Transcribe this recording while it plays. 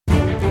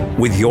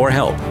With your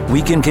help,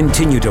 we can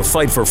continue to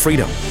fight for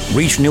freedom,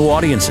 reach new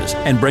audiences,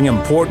 and bring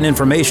important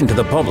information to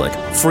the public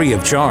free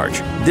of charge.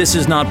 This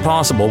is not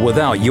possible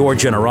without your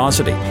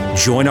generosity.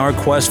 Join our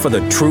quest for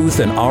the truth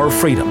and our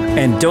freedom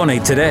and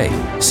donate today.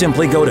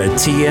 Simply go to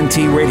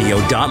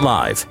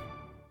tntradio.live.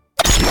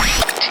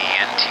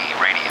 TNT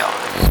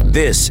Radio.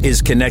 This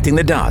is Connecting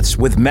the Dots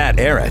with Matt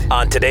Ehret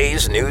on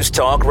today's News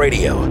Talk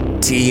Radio,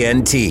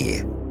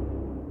 TNT.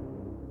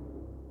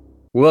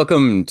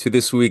 Welcome to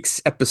this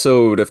week's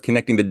episode of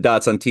Connecting the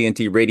Dots on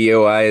TNT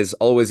Radio. I, as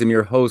always, am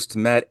your host,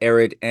 Matt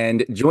Ehret,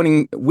 and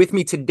joining with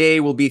me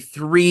today will be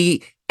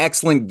three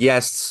excellent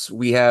guests.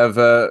 We have,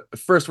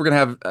 first, we're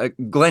going to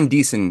have Glenn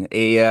Diesen,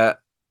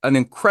 an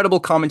incredible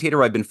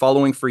commentator I've been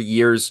following for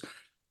years.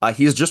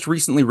 He has just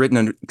recently written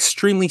an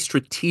extremely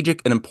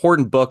strategic and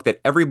important book that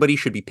everybody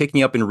should be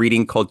picking up and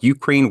reading called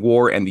Ukraine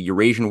War and the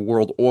Eurasian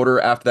World Order.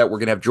 After that, we're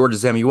going to have George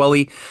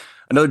Zamueli,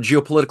 another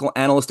geopolitical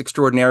analyst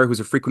extraordinaire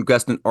who's a frequent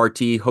guest on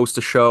RT, hosts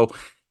a show,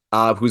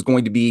 who's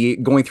going to be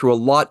going through a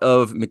lot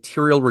of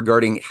material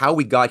regarding how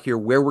we got here,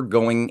 where we're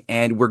going,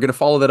 and we're going to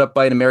follow that up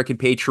by an American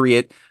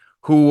patriot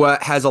who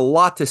has a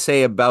lot to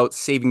say about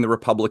saving the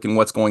Republic and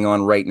what's going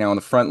on right now on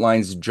the front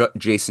lines,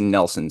 Jason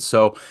Nelson.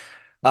 So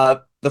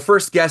the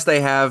first guest I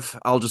have,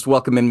 I'll just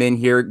welcome him in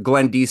here.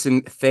 Glenn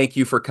Diesen, thank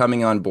you for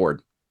coming on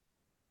board.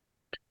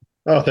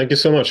 Oh, thank you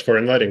so much for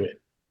inviting me.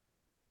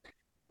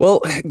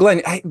 Well,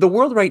 Glenn, the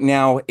world right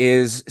now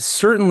is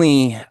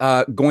certainly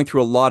going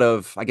through a lot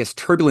of, I guess,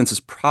 turbulence is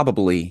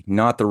probably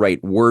not the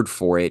right word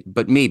for it,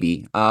 but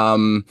maybe.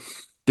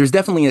 There's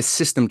definitely a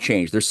system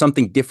change. There's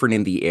something different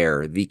in the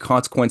air. The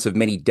consequence of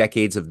many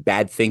decades of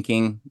bad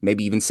thinking,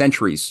 maybe even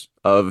centuries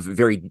of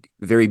very,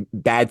 very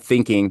bad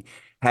thinking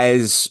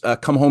has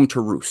come home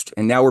to roost.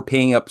 And now we're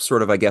paying up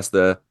sort of, I guess,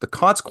 the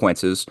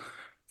consequences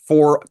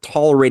for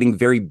tolerating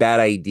very bad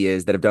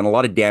ideas that have done a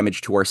lot of damage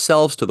to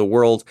ourselves, to the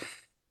world.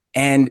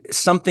 And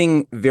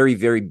something very,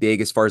 very big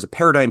as far as a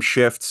paradigm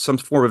shift, some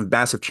form of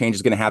massive change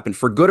is going to happen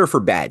for good or for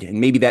bad. And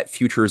maybe that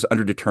future is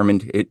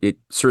underdetermined. It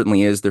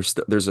certainly is. There's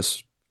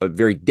a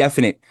very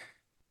definite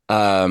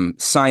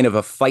sign of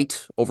a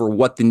fight over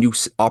what the new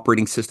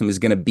operating system is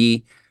going to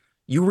be.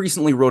 You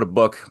recently wrote a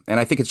book, and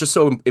I think it's just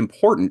so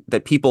important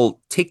that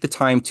people take the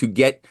time to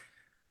get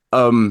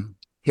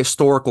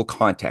historical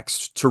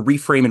context, to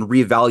reframe and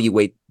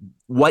reevaluate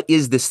what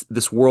is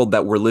this world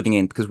that we're living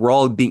in, because we're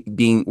all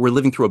we're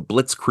living through a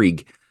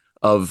blitzkrieg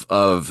of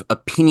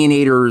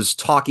opinionators,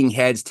 talking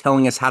heads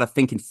telling us how to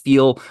think and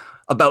feel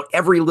about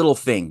every little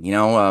thing. You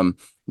know,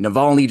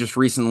 Navalny just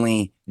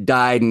recently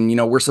died,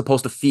 and we're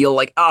supposed to feel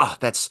like,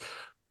 that's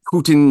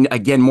Putin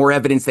again, more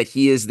evidence that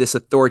he is this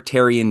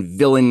authoritarian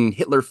villain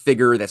Hitler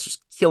figure that's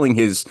just killing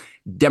his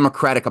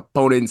democratic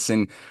opponents.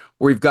 And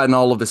we've gotten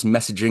all of this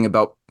messaging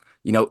about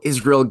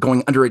Israel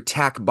going under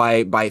attack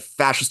by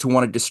fascists who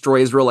want to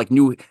destroy Israel like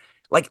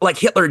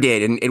Hitler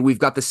did. And we've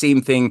got the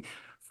same thing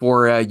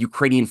for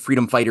Ukrainian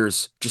freedom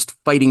fighters just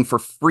fighting for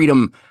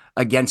freedom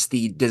against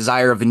the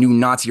desire of a new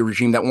Nazi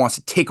regime that wants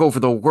to take over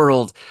the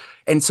world.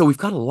 And so we've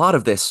got a lot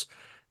of this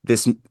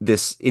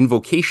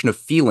invocation of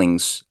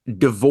feelings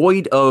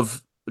devoid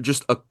of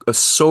just a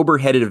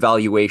sober-headed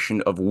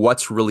evaluation of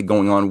what's really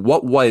going on.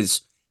 What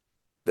was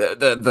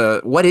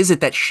what is it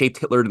that shaped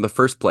Hitler in the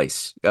first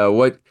place?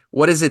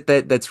 What is it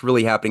that's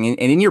really happening?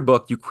 And in your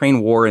book,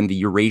 Ukraine War and the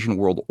Eurasian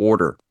World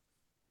Order,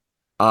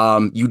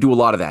 you do a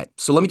lot of that.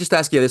 So let me just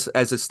ask you this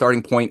as a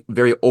starting point,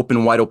 very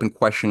wide open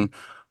question.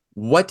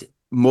 What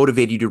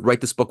motivated you to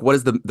write this book? What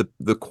is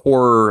the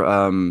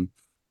core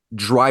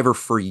driver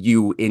for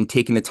you in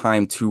taking the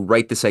time to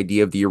write this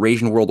idea of the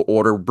Eurasian World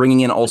Order,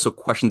 bringing in also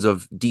questions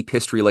of deep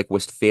history like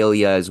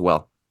Westphalia as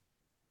well?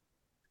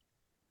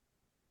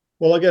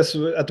 Well, I guess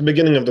at the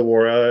beginning of the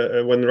war,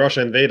 when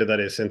Russia invaded,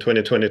 that is in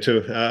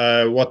 2022,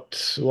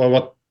 what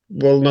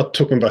not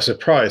took me by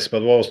surprise,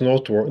 but what was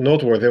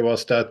noteworthy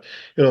was that,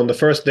 on the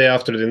first day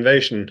after the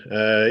invasion,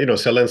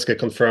 Zelensky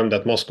confirmed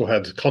that Moscow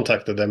had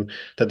contacted them,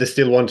 that they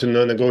still want to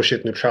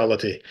negotiate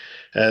neutrality.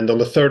 And on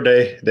the third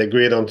day, they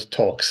agreed on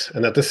talks.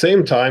 And at the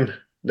same time,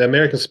 the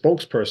American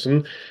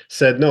spokesperson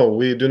said, no,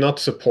 we do not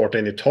support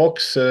any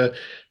talks.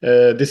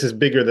 This is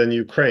bigger than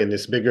Ukraine.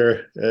 It's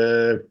bigger.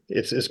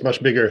 It's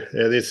much bigger.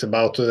 It's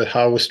about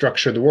how we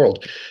structure the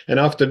world. And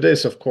after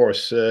this, of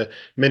course,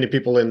 many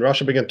people in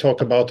Russia began to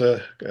talk about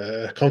a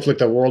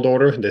conflict of world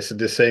order. This is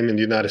the same in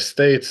the United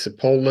States,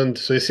 Poland.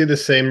 So you see the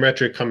same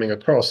rhetoric coming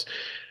across.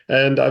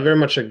 And I very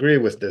much agree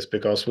with this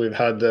because we've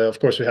had, of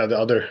course, we had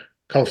other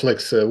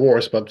conflicts,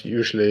 wars, but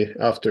usually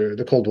after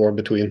the Cold War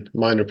between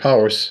minor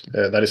powers,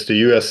 that is the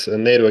US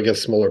and NATO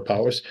against smaller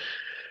powers.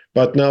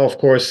 But now, of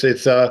course,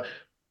 it's a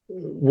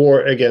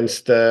war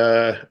against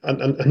a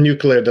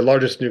nuclear, the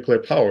largest nuclear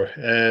power.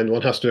 And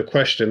one has to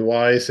question,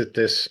 why is it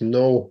there's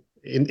no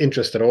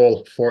interest at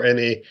all for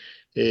any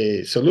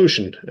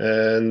solution.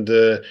 And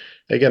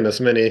again, as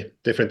many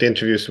different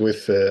interviews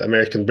with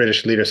American,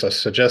 British leaders have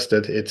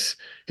suggested, it's,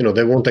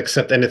 they won't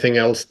accept anything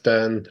else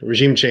than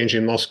regime change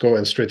in Moscow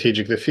and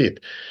strategic defeat.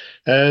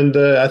 And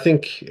I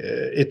think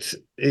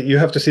you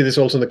have to see this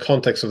also in the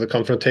context of the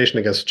confrontation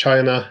against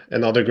China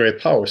and other great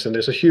powers. And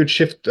there's a huge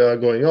shift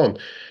going on.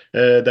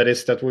 That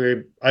is that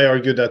I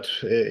argue that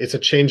it's a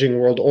changing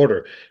world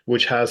order,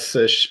 which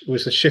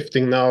is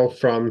shifting now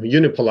from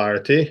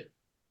unipolarity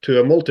to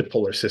a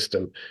multipolar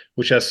system,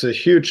 which has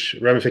huge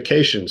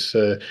ramifications.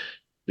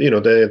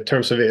 In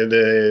terms of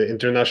the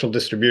international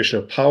distribution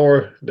of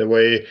power, the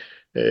way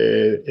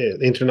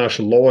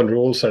international law and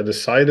rules are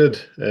decided,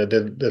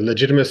 the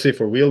legitimacy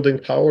for wielding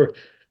power.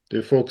 Do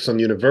you focus on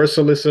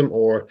universalism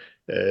or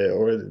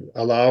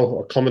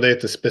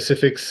accommodate the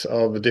specifics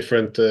of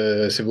different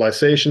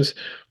civilizations?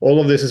 All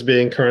of this is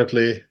being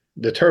currently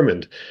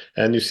determined.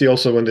 And you see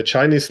also when the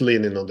Chinese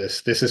lean in on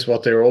this is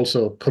what they're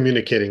also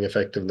communicating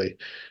effectively.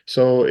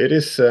 So it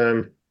is,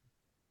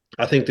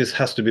 I think this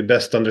has to be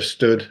best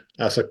understood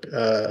as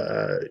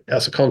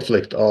a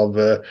conflict of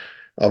a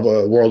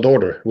world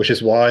order, which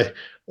is why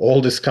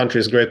all these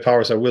countries, great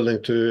powers, are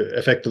willing to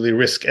effectively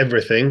risk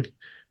everything,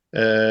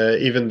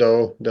 even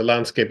though the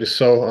landscape is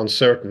so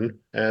uncertain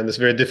and it's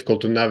very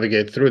difficult to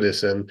navigate through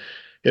this. And,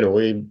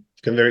 we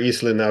can very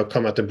easily now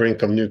come at the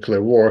brink of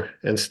nuclear war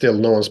and still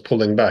no one's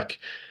pulling back.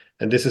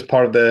 And this is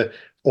part of the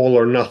all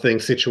or nothing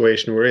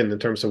situation we're in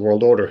terms of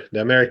world order. The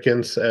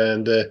Americans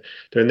and their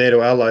NATO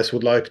allies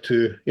would like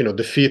to,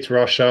 defeat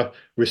Russia,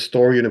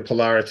 restore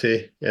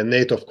unipolarity, and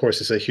NATO, of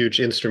course, is a huge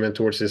instrument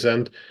towards this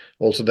end,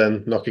 also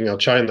then knocking out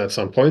China at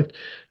some point.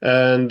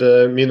 And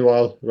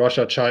meanwhile,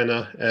 Russia,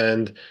 China,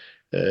 and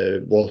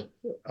I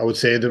would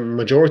say the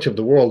majority of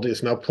the world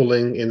is now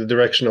pulling in the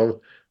direction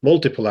of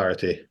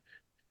multipolarity.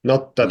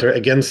 Not that they're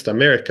against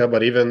America,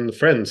 but even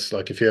friends,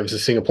 like if you have the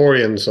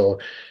Singaporeans or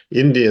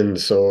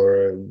Indians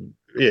or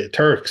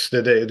Turks,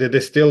 they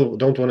still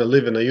don't want to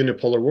live in a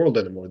unipolar world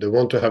anymore. They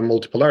want to have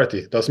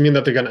multipolarity. Doesn't mean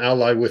that they're going to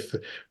ally with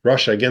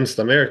Russia against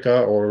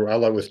America or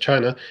ally with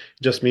China.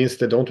 It just means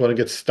they don't want to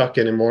get stuck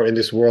anymore in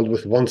this world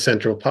with one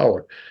center of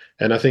power.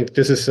 And I think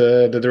this is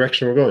the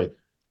direction we're going.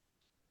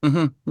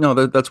 Mm-hmm. No,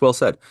 that's well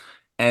said.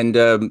 And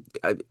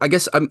I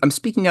guess I'm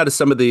speaking now to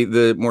some of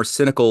the more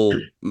cynical.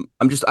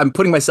 I'm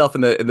putting myself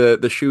in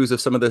the shoes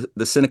of some of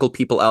the cynical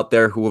people out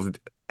there who have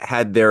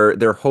had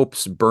their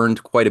hopes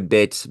burned quite a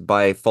bit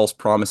by false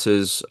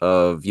promises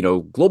of,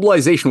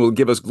 globalization will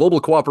give us global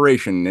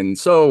cooperation, and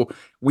so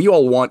we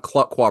all want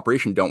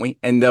cooperation, don't we?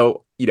 And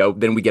though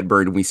then we get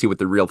burned and we see what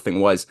the real thing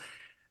was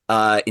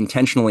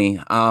intentionally.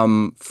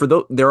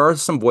 There are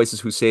some voices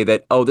who say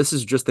that, oh, this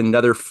is just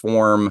another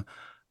form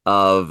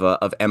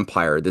of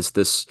empire. This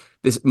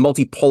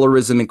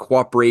multipolarism and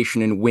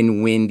cooperation and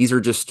win-win. These are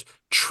just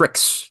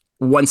tricks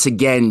once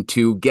again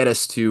to get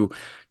us to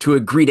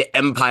agree to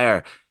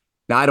empire.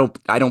 Now,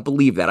 I don't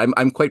believe that.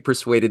 I'm quite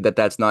persuaded that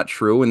that's not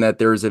true and that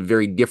there's a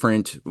very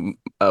different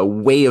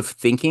way of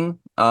thinking.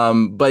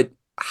 But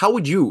how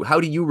do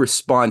you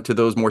respond to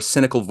those more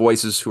cynical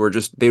voices who are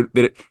just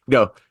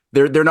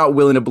they're not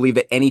willing to believe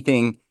that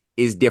anything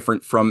is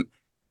different from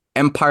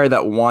empire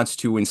that wants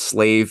to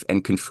enslave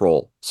and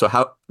control? So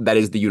how that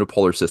is the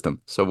unipolar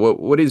system. So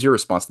what is your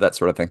response to that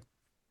sort of thing?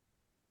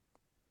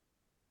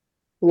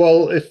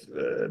 Well, if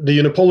the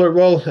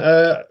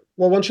unipolar,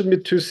 one shouldn't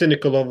be too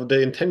cynical of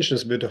the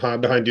intentions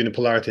behind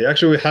unipolarity.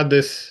 Actually, we had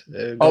this.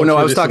 I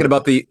was talking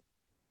about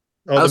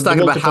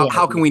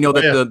how can we know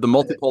that the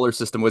multipolar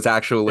system was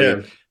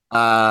actually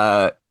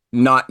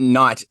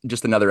not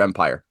just another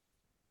empire?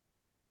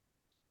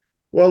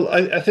 Well,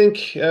 I think,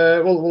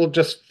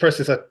 just first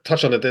as I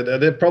touch on it,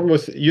 the problem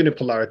with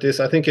unipolarity is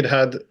I think it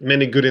had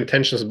many good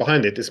intentions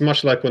behind it. It's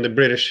much like when the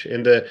British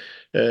in the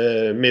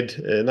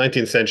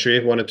mid-19th century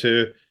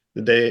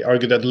they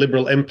argued that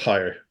liberal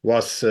empire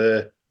was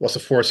a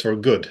force for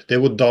good. They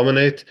would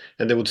dominate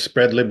and they would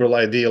spread liberal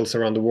ideals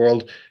around the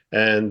world.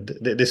 And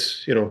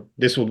this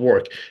would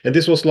work. And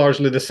this was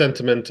largely the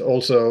sentiment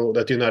also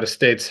that the United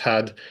States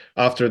had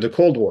after the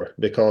Cold War,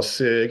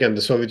 because again,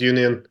 the Soviet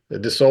Union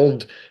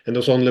dissolved and there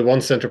was only one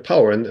center of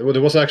power. And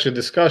there was actually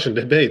discussion,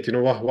 debate,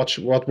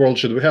 what world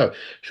should we have?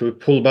 Should we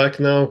pull back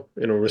now,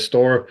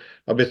 restore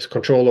a bit of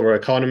control over our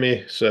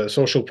economy,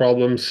 social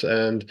problems,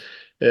 and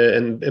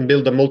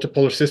build a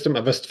multipolar system,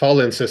 a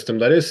Westphalian system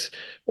that is,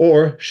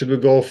 or should we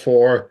go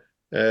for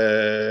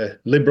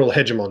liberal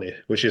hegemony,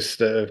 which is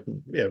the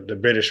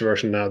British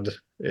version now,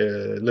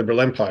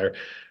 liberal empire?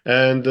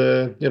 And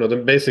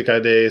the basic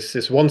idea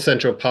is one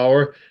center of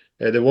power.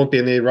 There won't be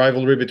any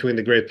rivalry between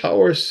the great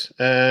powers,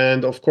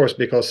 and of course,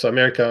 because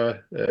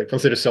America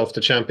considers itself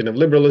the champion of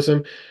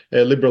liberalism,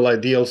 liberal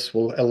ideals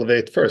will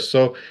elevate first.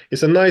 So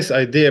it's a nice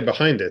idea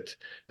behind it.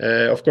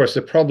 Of course,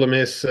 the problem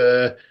is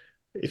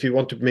if you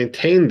want to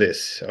maintain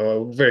this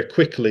very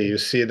quickly, you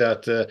see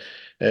that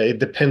it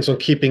depends on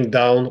keeping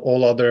down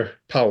all other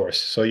powers.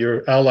 So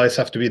your allies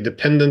have to be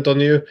dependent on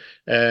you,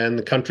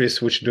 and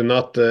countries which do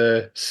not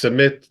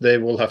submit, they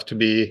will have to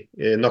be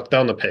knocked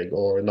down a peg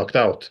or knocked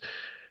out.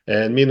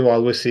 And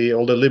meanwhile, we see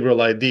all the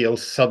liberal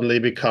ideals suddenly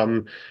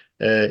become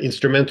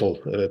instrumental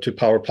to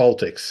power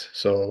politics.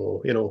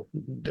 So,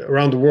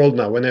 around the world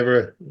now,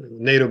 whenever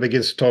NATO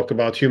begins to talk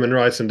about human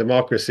rights and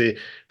democracy,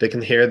 they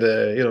can hear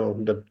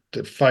the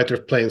fighter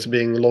planes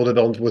being loaded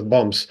on with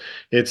bombs.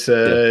 It's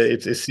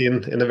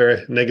seen in a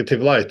very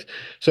negative light.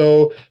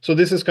 So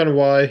this is kind of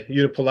why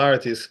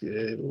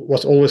unipolarity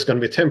was always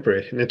going to be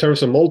temporary. And in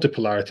terms of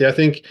multipolarity, I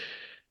think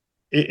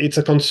it's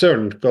a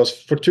concern because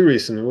for two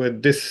reasons.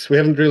 With this, we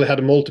haven't really had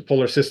a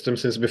multipolar system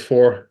since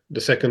before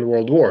the Second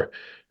World War,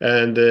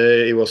 and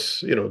it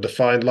was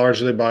defined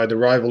largely by the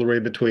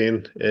rivalry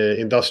between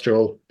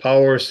industrial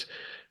powers.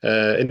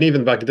 And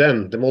even back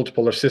then, the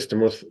multipolar system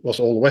was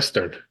all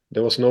Western.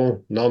 There was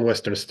no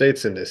non-Western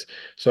states in this.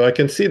 So I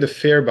can see the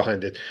fear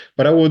behind it.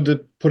 But I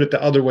would put it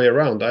the other way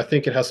around. I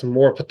think it has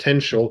more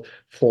potential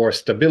for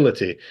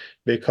stability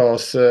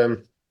because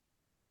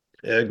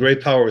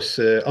great powers,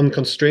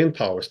 unconstrained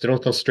powers, they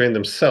don't constrain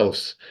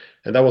themselves.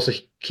 And that was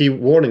a key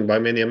warning by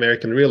many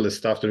American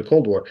realists after the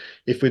Cold War.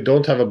 If we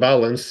don't have a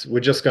balance, we're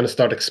just going to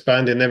start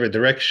expanding in every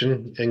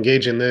direction,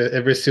 engage in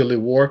every silly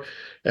war,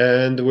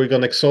 and we're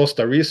going to exhaust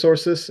our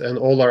resources, and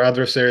all our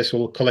adversaries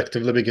will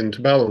collectively begin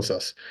to balance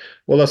us.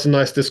 Well, that's a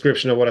nice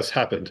description of what has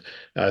happened,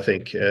 I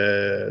think.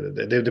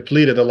 They've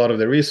depleted a lot of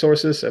their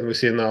resources, and we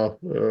see now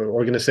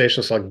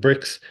organizations like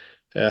BRICS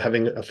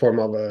having a form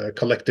of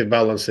collective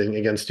balancing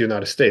against the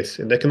United States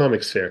in the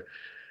economic sphere.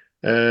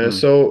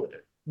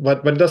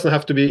 But it doesn't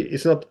have to be.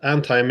 It's not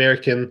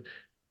anti-American.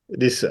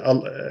 These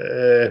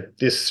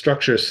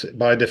structures,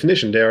 by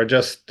definition, they're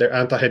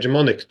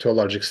anti-hegemonic to a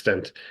large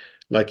extent.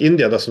 Like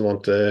India doesn't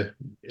want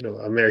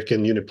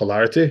American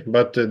unipolarity,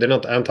 but they're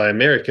not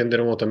anti-American. They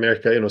don't want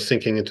America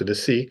sinking into the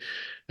sea.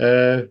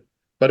 But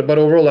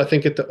overall, I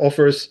think it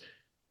offers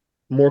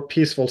more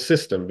peaceful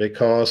system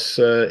because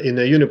in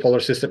a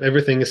unipolar system,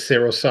 everything is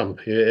zero sum.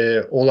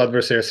 All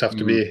adversaries have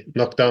to be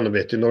knocked down a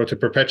bit in order to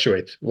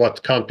perpetuate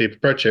what can't be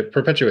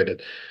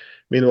perpetuated.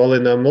 Meanwhile,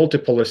 in a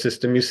multipolar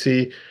system, you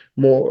see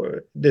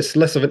there's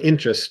less of an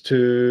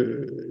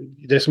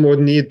there's more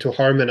need to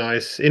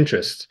harmonize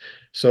interests.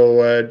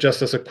 So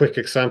just as a quick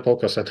example,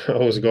 because I know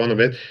I was going a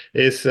bit,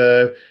 is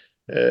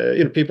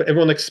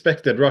everyone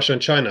expected Russia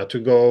and China to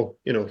go,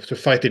 to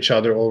fight each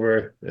other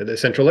over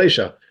Central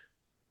Asia.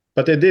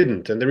 But they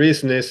didn't. And the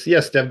reason is,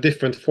 yes, they have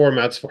different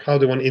formats for how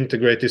they want to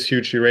integrate this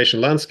huge Eurasian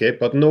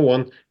landscape, but no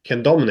one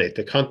can dominate.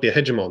 There can't be a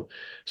hegemon.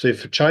 So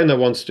if China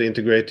wants to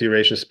integrate the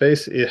Eurasian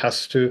space, it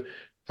has to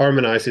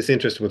harmonize its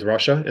interest with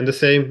Russia. And the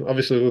same,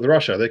 obviously, with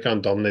Russia. They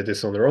can't dominate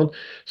this on their own.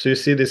 So you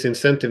see this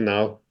incentive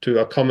now to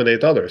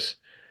accommodate others.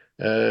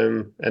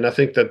 And I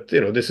think that,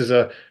 this is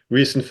a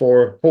reason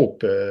for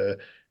hope.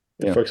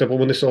 For example,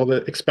 when they saw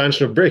the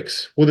expansion of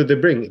BRICS, what did they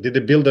bring? Did they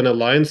build an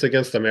alliance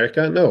against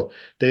America? No.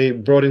 They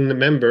brought in the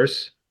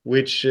members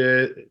which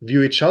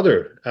view each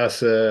other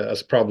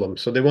as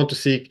problems. So they want to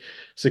seek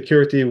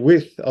security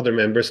with other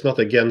members, not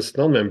against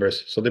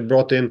non-members. So they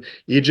brought in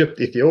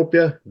Egypt,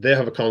 Ethiopia. They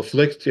have a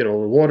conflict,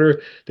 over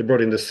water. They brought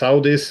in the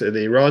Saudis,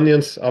 the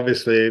Iranians.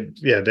 Obviously,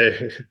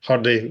 they're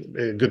hardly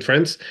good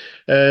friends.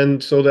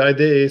 And so the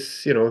idea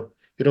is,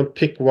 you don't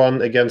pick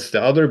one against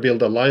the other,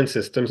 build alliance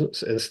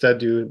systems.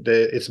 Instead,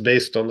 it's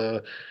based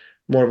on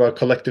more of a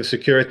collective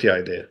security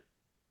idea.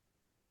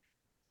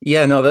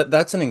 Yeah, no,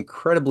 that's an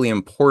incredibly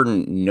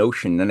important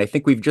notion. And I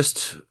think we've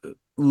just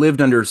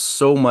lived under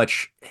so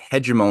much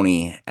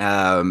hegemony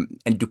and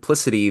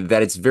duplicity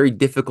that it's very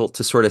difficult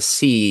to sort of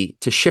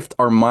to shift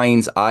our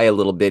mind's eye a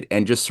little bit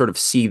and just sort of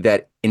see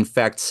that, in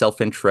fact,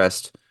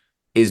 self-interest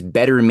is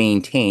better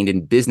maintained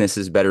and business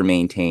is better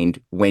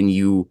maintained when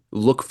you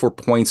look for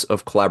points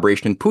of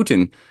collaboration. And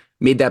Putin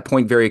made that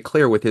point very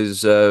clear with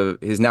his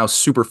now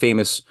super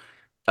famous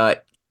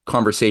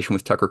conversation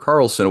with Tucker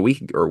Carlson a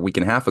week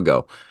and a half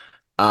ago,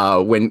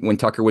 when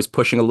Tucker was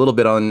pushing a little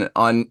bit on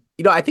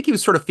I think he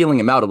was sort of feeling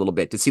him out a little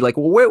bit to see like,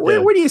 well,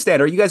 where do you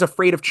stand? Are you guys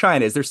afraid of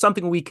China? Is there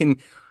something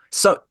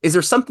is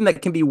there something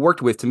that can be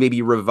worked with to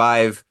maybe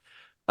revive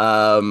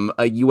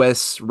a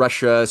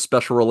U.S.-Russia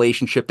special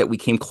relationship that we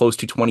came close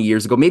to 20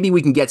 years ago? Maybe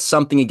we can get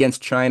something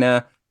against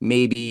China,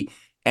 maybe.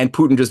 And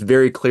Putin just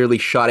very clearly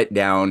shot it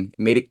down,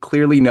 made it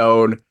clearly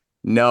known,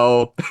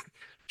 no,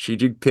 Xi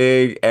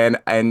Jinping and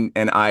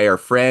I are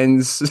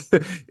friends.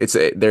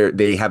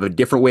 They have a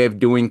different way of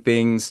doing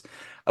things.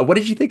 What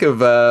did you think of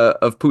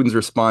Putin's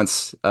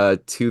response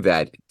to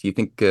that? Do you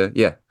think,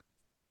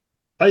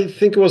 I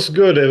think it was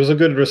good. It was a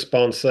good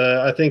response.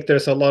 I think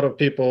there's a lot of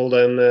people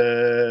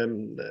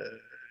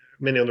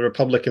many on the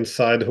Republican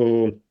side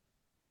who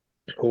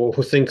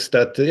thinks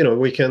that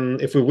we can,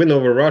 if we win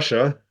over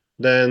Russia,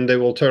 then they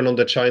will turn on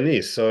the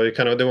Chinese. So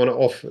they want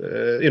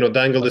to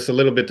dangle this a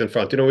little bit in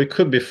front. We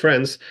could be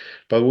friends,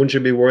 but wouldn't you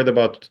be worried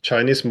about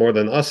Chinese more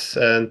than us?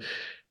 And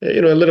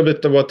a little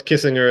bit of what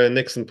Kissinger and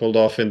Nixon pulled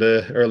off in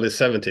the early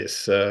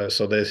 70s.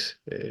 So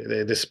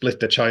they split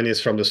the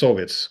Chinese from the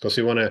Soviets because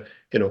you want to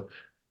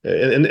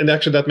and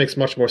actually that makes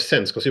much more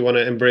sense because you want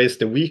to embrace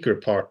the weaker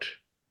part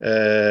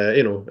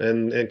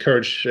and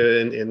encourage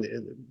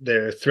in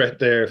their threat,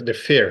 their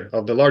fear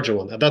of the larger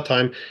one. At that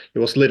time, it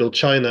was little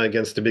China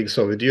against the big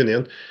Soviet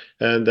Union,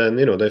 and then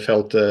they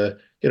felt a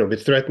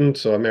bit threatened.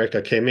 So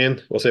America came in,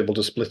 was able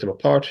to split them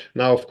apart.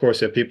 Now, of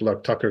course, you have people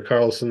like Tucker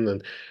Carlson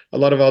and a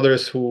lot of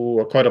others who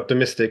are quite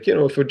optimistic.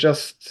 If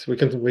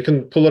we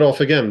can pull it off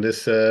again,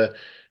 this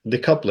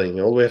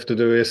decoupling. All we have to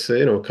do is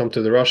come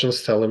to the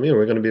Russians, tell them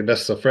we're going to be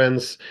best of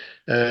friends,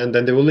 and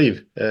then they will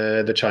leave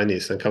the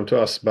Chinese and come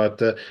to us.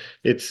 But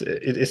it's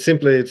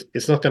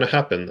not going to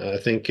happen. I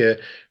think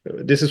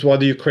this is why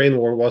the Ukraine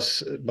war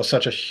was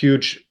such a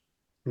huge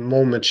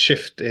moment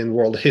shift in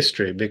world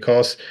history,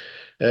 because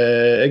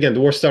again,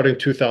 the war started in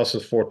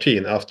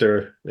 2014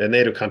 after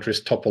NATO countries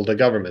toppled the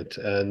government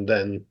and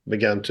then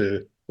began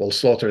to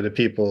slaughter the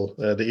people,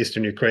 the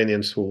Eastern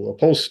Ukrainians who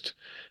opposed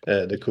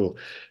the coup.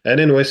 And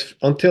anyways,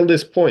 until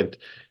this point,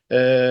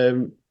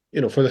 for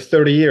the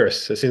 30 years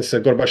since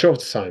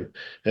Gorbachev's time,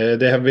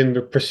 they have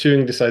been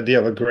pursuing this idea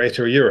of a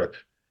greater Europe.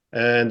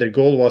 And their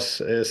goal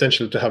was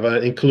essentially to have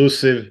an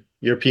inclusive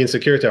European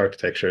security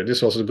architecture.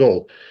 This was the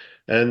goal.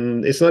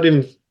 And it's not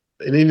even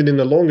in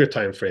a longer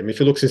time frame. If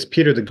you look since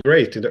Peter the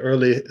Great in the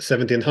early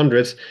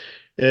 1700s,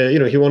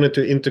 he wanted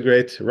to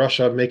integrate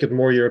Russia, make it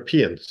more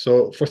European.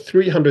 So for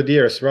 300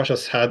 years,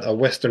 Russia's had a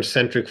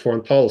Western-centric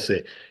foreign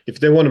policy. If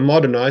they want to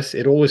modernize,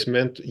 it always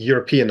meant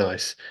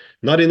Europeanize.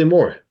 Not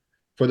anymore.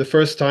 For the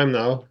first time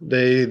now,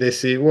 they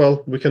see,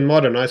 we can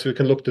modernize, we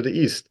can look to the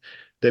East.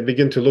 They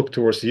begin to look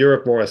towards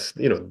Europe more as,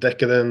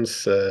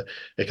 decadence,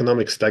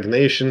 economic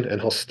stagnation,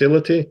 and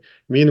hostility.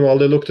 Meanwhile,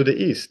 they look to the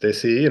East. They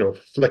see,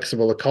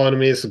 flexible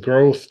economies,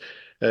 growth,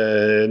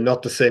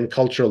 not the same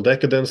cultural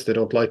decadence they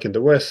don't like in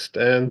the West.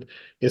 And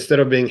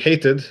instead of being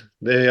hated,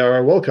 they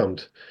are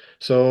welcomed.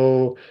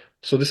 So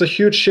there's a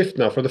huge shift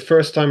now. For the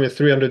first time in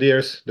 300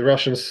 years, the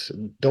Russians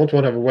don't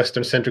want to have a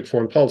Western-centric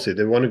foreign policy.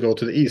 They want to go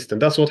to the East.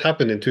 And that's what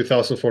happened in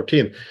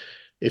 2014.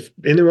 If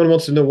anyone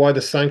wants to know why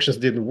the sanctions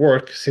didn't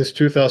work, since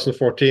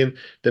 2014,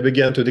 they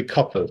began to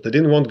decouple. They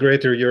didn't want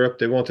greater Europe,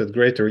 they wanted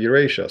greater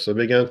Eurasia. So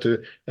they began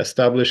to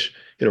establish,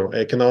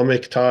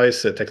 economic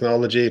ties,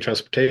 technology,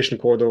 transportation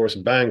corridors,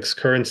 banks,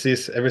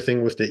 currencies,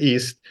 everything with the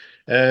East,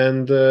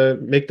 and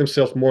make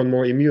themselves more and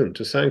more immune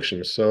to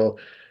sanctions. So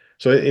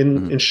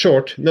in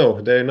short,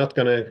 no, they're not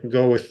going to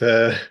go with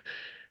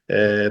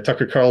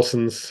Tucker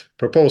Carlson's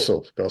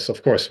proposal, because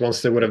of course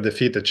once they would have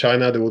defeated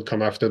China, they would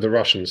come after the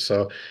Russians.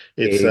 So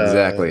it's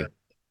exactly.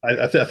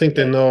 I think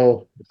they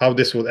know how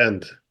this would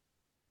end.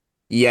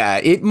 Yeah,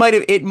 it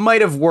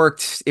might have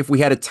worked if we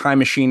had a time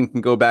machine and can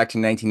go back to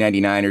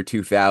 1999 or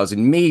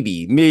 2000.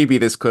 Maybe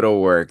this could have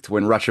worked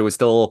when Russia was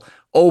still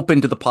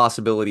open to the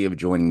possibility of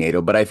joining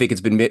NATO. But I think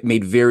it's been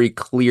made very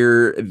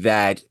clear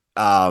that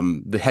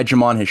the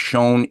hegemon has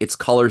shown its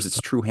colors, its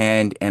true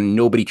hand, and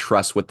nobody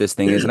trusts what this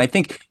thing is. And I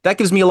think that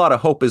gives me a lot of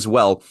hope as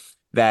well,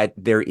 that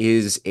there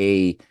is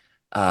an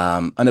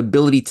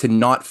ability to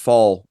not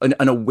fall,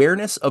 an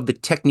awareness of the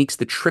techniques,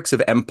 the tricks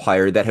of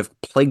empire that have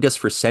plagued us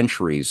for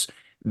centuries,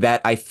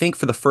 that I think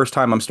for the first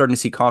time I'm starting to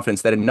see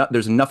confidence that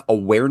there's enough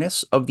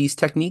awareness of these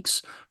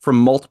techniques from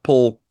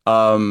multiple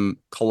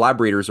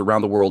collaborators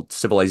around the world,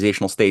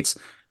 civilizational states,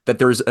 that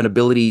there's an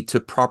ability to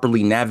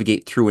properly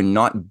navigate through and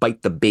not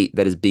bite the bait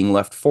that is being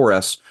left for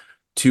us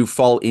to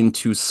fall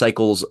into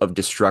cycles of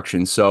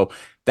destruction. So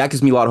that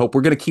gives me a lot of hope.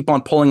 We're going to keep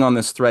on pulling on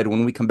this thread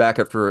when we come back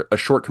after a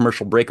short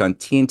commercial break on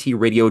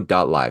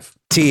tntradio.live.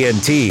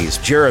 TNT's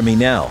Jeremy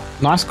Nell.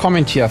 Nice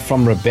comment here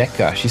from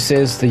Rebecca. She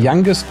says the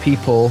youngest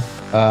people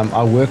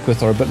I work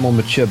with are a bit more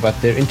mature, but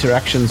their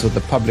interactions with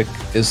the public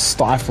is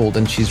stifled,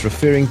 and she's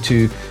referring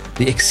to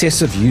the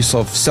excessive use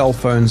of cell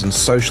phones and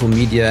social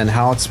media and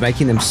how it's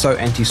making them so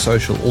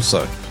antisocial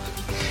also.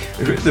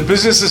 The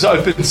business is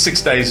open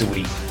 6 days a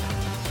week.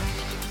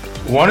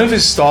 One of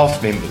his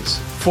staff members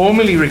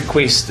formally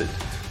requested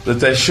that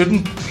they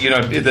shouldn't,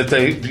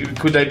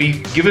 could they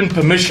be given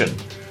permission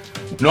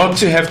not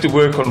to have to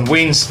work on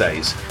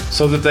Wednesdays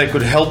so that they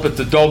could help at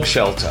the dog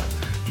shelter.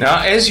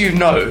 Now, as you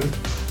know,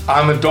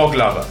 I'm a dog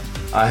lover.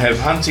 I have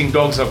hunting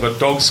dogs. I've got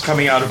dogs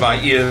coming out of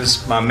my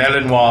ears, my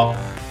Malinois.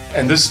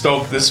 And this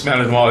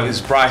Malinois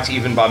is bright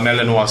even by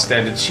Malinois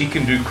standards. She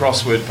can do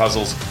crossword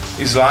puzzles,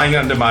 is lying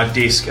under my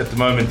desk at the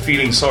moment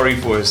feeling sorry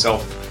for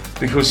herself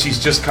because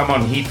she's just come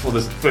on heat for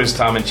the first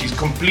time and she's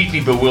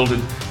completely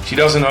bewildered. She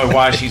doesn't know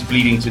why she's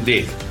bleeding to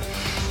death.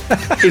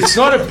 It's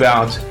not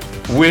about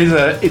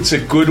whether it's a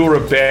good or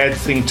a bad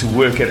thing to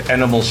work at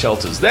animal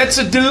shelters. That's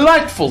a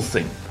delightful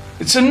thing.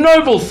 It's a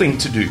noble thing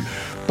to do.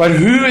 But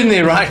who in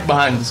their right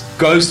minds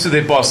goes to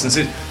their boss and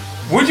says,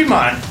 would you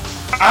mind?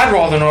 I'd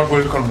rather not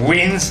work on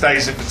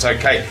Wednesdays if it's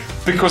okay,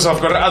 because I've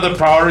got other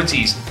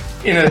priorities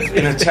in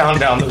a town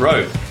down the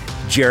road.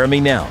 Jeremy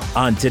Nell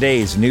on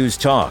today's News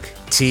Talk,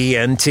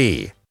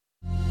 TNT.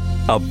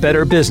 A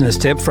better business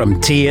tip from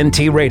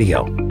TNT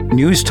Radio.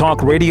 News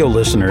Talk Radio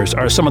listeners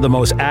are some of the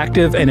most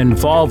active and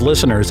involved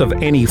listeners of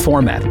any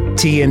format.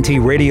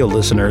 TNT Radio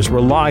listeners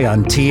rely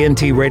on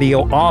TNT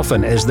Radio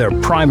often as their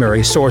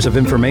primary source of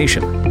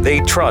information.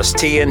 They trust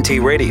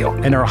TNT Radio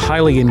and are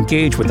highly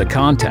engaged with the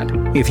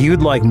content. If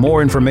you'd like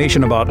more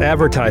information about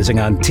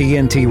advertising on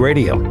TNT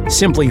Radio,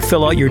 simply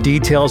fill out your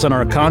details on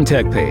our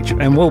contact page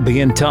and we'll be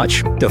in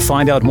touch. To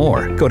find out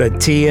more, go to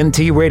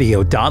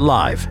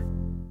tntradio.live.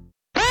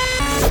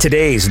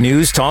 Today's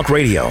News Talk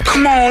Radio.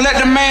 Come on, let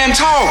the man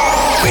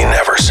talk. We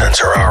never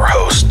censor our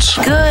hosts.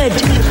 Good.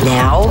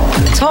 Now,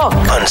 talk.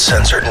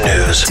 Uncensored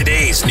news.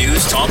 Today's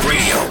News Talk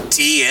Radio,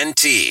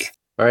 TNT.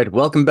 All right,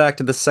 welcome back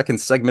to the second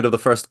segment of the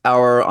first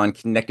hour on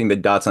Connecting the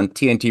Dots on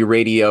TNT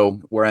Radio,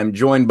 where I'm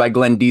joined by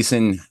Glenn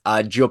Diesen,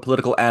 a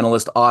geopolitical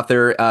analyst,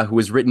 author who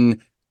has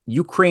written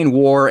Ukraine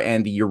War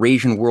and the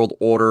Eurasian World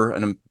Order,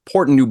 an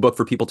important new book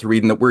for people to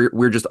read, and that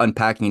we're just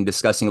unpacking and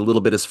discussing a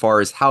little bit as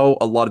far as how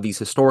a lot of these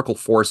historical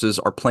forces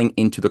are playing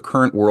into the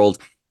current world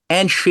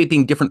and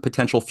shaping different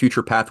potential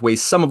future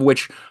pathways, some of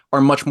which are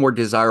much more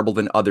desirable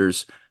than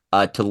others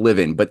to live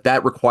in. But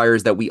that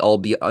requires that we all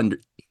be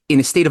in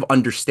a state of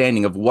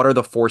understanding of what are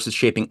the forces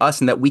shaping us,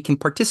 and that we can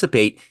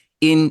participate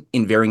in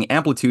varying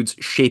amplitudes,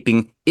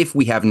 shaping if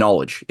we have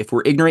knowledge. If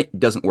we're ignorant,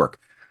 it doesn't work.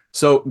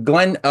 So,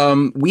 Glenn,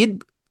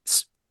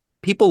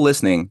 people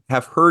listening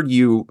have heard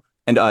you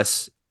and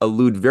us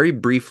allude very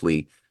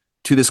briefly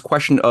to this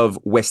question of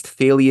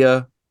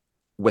Westphalia,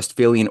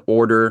 Westphalian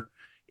order.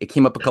 It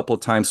came up a couple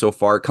of times so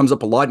far. It comes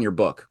up a lot in your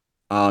book.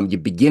 You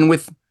begin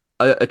with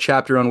a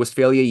chapter on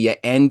Westphalia. You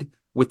end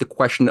with the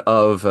question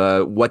of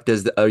what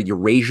does the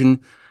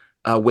Eurasian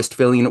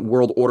Westphalian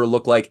world order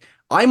look like.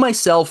 I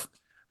myself,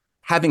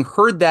 having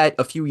heard that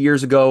a few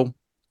years ago,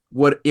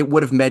 would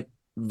have meant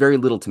very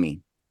little to me.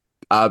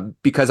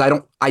 Because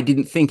I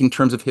didn't think in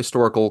terms of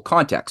historical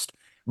context.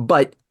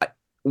 But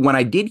when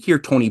I did hear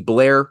Tony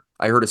Blair,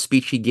 I heard a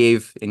speech he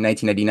gave in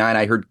 1999.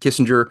 I heard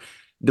Kissinger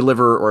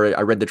deliver, or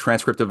I read the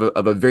transcript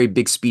of a very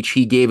big speech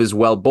he gave as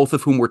well, both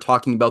of whom were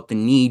talking about the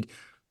need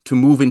to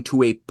move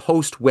into a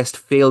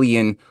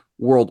post-Westphalian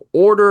world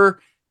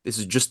order. This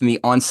is just in the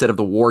onset of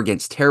the war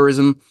against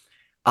terrorism.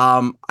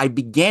 I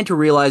began to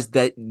realize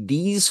that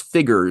these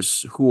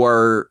figures who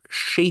are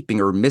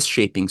shaping or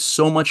misshaping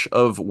so much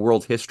of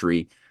world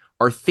history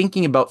are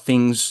thinking about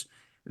things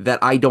that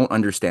I don't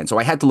understand. So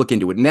I had to look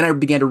into it. And then I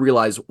began to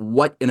realize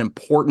what an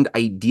important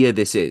idea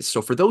this is.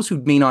 So for those who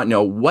may not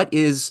know, what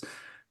is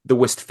the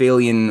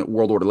Westphalian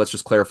world order? Let's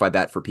just clarify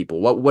that for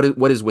people.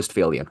 What is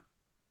Westphalia?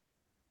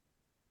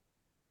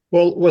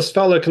 Well,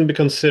 Westphalia can be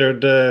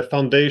considered the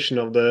foundation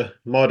of the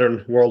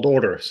modern world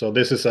order. So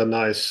this is a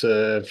nice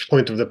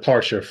point of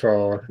departure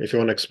for if you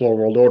want to explore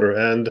world order.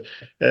 And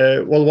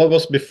well, what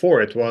was before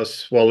it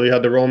was, well, we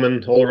had the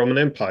Holy Roman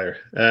Empire.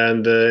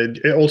 And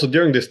also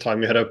during this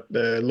time, we had a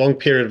long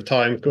period of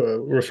time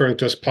referring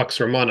to as Pax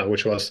Romana,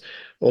 which was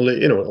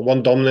only,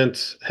 one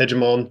dominant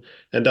hegemon,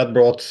 and that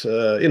brought,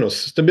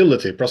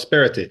 stability,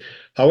 prosperity.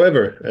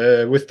 However,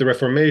 with the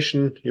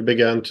Reformation, it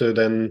began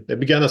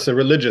as a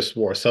religious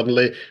war.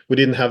 Suddenly, we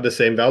didn't have the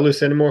same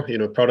values anymore,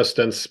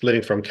 Protestants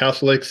splitting from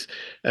Catholics,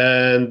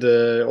 and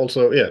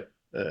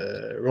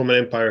Roman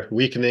Empire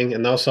weakening,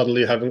 and now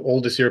suddenly having all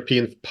these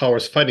European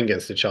powers fighting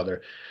against each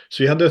other.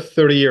 So you had the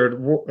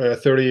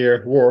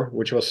 30-year war,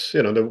 which was,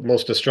 the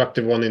most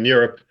destructive one in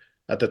Europe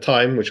at the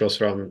time, which was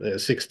from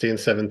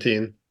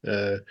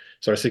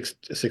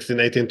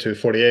 1618 to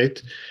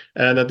 48.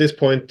 And at this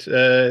point,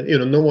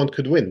 no one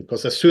could win,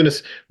 because as soon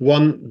as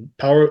one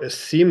power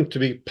seemed to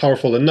be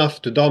powerful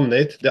enough to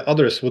dominate, the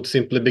others would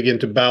simply begin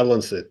to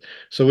balance it.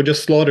 So we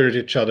just slaughtered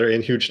each other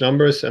in huge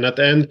numbers. And at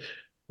the end,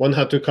 one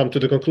had to come to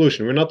the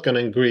conclusion: we're not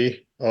going to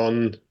reach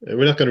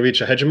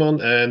a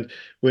hegemon, and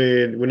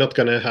we're not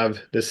going to have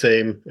the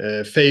same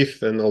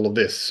faith and all of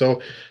this.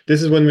 So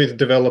this is when we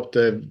developed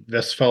the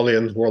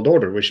Westphalian world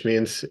order, which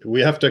means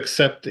we have to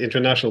accept the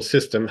international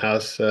system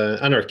has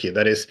anarchy.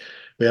 That is,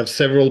 we have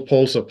several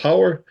poles of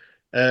power,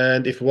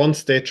 and if one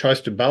state tries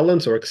to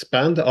balance or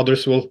expand,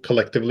 others will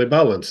collectively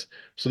balance.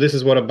 So this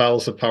is what a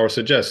balance of power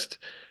suggests.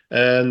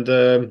 And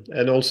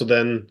also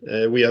then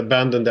we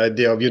abandoned the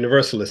idea of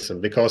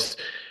universalism, because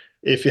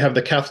if you have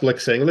the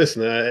Catholics saying,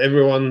 listen,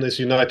 everyone is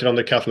united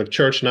under Catholic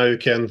Church, now you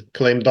can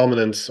claim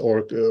dominance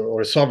or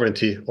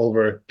sovereignty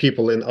over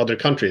people in other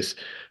countries.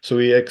 So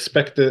we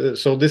expect,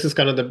 so this is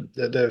kind of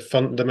the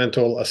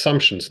fundamental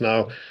assumptions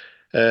now.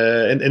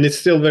 And it's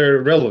still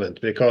very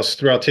relevant, because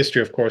throughout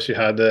history, of course, you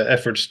had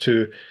efforts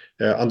to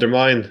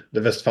undermine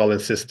the Westphalian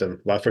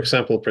system by, for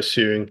example,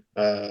 pursuing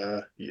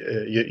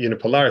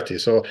unipolarity.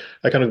 So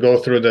I kind of go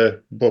through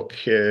the book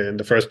in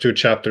the first two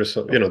chapters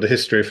of, the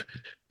history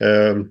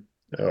of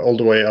all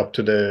the way up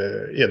to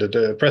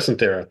the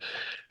present era.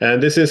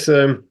 And this is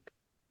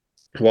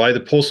why the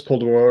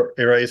post-Cold War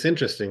era is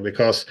interesting,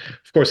 because,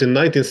 of course, in the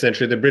 19th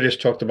century, the British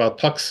talked about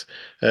Pax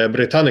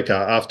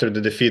Britannica after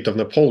the defeat of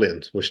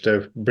Napoleon, which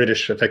the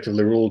British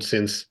effectively ruled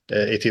since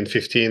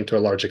 1815 to a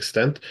large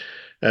extent.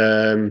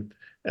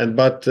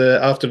 But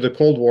after the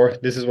Cold War,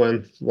 this is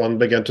when one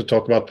began to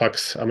talk about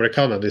Pax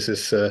Americana. This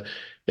is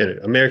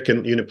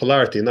American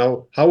unipolarity.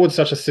 Now, how would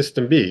such a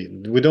system be?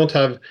 We don't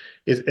have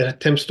it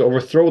attempts to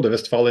overthrow the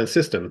Westphalian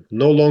system.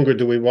 No longer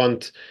do we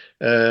want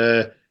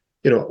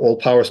all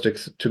powers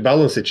to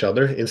balance each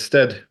other.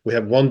 Instead, we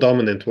have one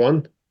dominant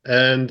one,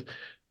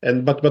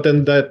 but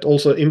then that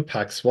also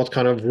impacts what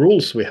kind of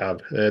rules we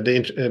have,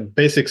 the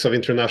basics of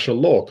international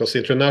law, because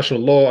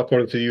international law,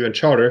 according to the UN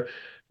Charter,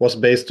 was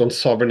based on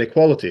sovereign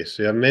equality.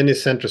 So you have many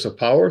centers of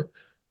power,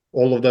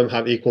 all of them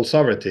have equal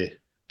sovereignty,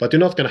 but you're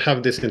not going to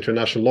have this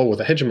international law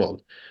with a hegemon.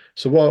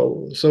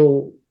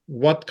 So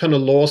what kind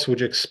of laws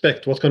would you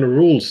expect? What kind of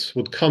rules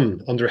would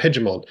come under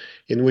hegemon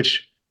in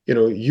which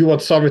you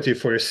want sovereignty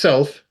for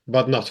yourself,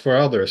 but not for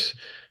others?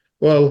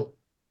 Well,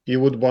 you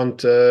would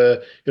want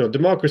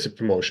democracy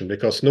promotion,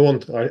 because no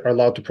one are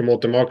allowed to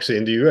promote democracy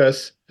in the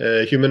US.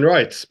 Human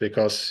rights,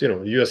 because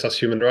US has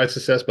human rights,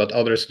 it says, but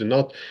others do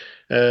not.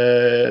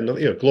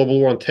 Global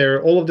war on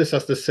terror, all of this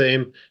has the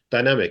same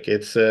dynamic.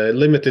 It's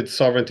limited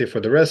sovereignty for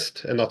the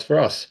rest and not for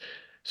us.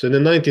 So in the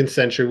 19th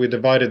century, we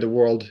divided the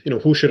world.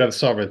 Who should have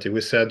sovereignty?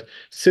 We said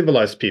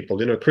civilized people,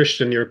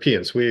 Christian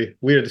Europeans. We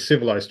are the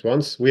civilized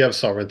ones. We have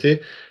sovereignty.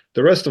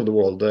 The rest of the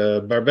world,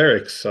 the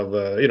barbarics of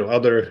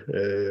other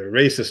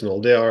races and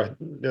all,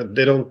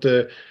 they don't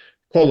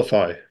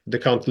qualify. They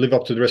can't live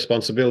up to the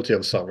responsibility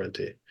of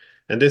sovereignty.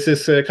 And this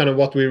is kind of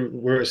what we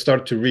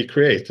started to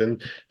recreate.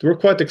 And they were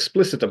quite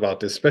explicit about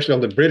this, especially on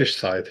the British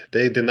side.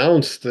 They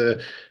denounced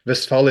the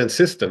Westphalian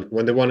system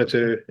when they wanted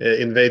to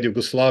invade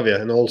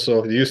Yugoslavia, and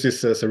also they used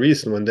this as a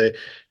reason when they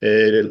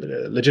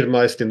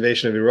legitimized the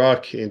invasion of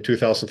Iraq in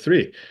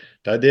 2003.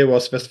 The idea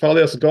was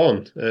Westphalia's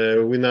gone.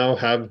 We now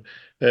have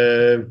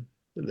the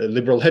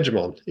liberal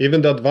hegemon.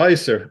 Even the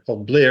advisor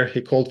of Blair, he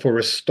called for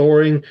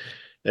restoring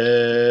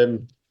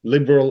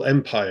liberal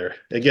empire,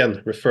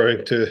 again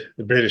referring to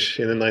the British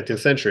in the 19th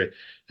century.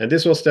 And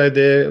this was the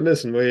idea.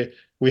 Listen, we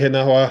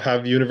now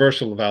have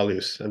universal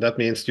values, and that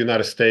means the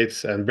United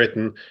States and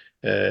Britain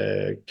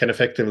can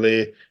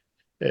effectively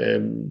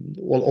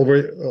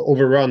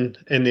overrun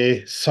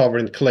any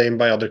sovereign claim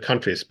by other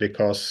countries,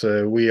 because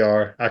we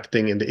are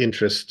acting in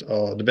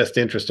the best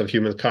interest of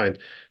humankind.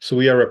 So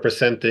we are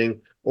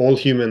representing all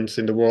humans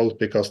in the world,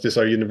 because these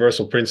are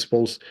universal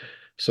principles.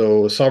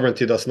 So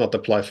sovereignty does not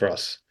apply for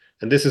us.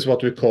 And this is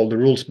what we call the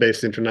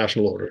rules-based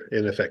international order,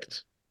 in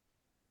effect.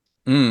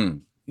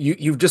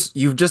 You've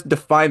just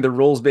defined the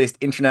rules-based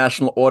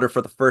international order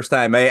for the first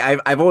time.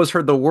 I've always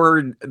heard the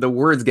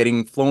words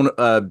getting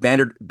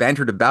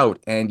bantered about,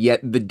 and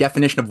yet the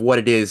definition of what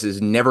it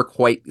is never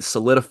quite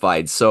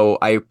solidified. So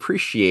I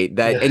appreciate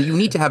that, and you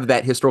need to have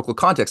that historical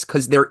context,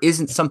 because there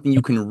isn't something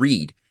you can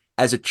read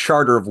as a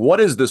charter of what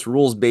is this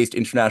rules-based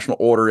international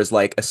order, is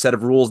like a set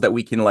of rules that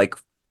we can like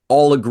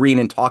all agree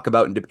and talk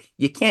about. And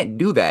you can't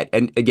do that.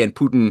 And again,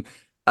 Putin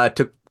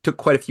took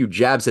quite a few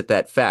jabs at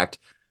that fact,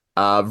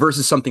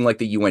 versus something like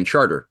the UN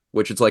Charter,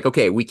 which it's like,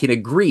 okay, we can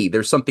agree.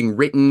 There's something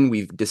written,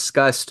 we've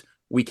discussed,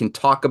 we can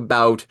talk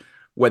about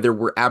whether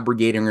we're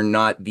abrogating or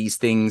not these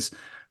things.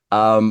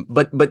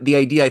 But the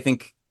idea, I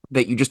think,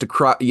 that you just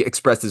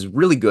expressed is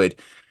really good.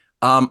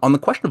 On the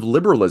question of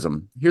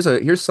liberalism,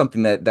 here's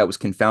something that was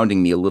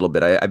confounding me a little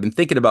bit. I've been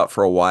thinking about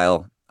for a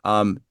while.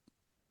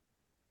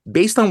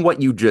 Based on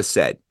what you just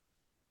said,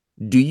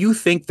 do you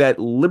think that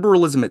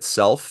liberalism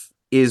itself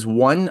is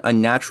a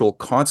natural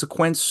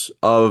consequence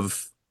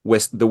of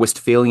the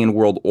Westphalian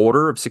world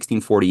order of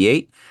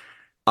 1648?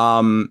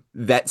 And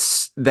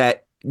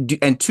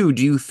two,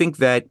 do you think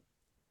that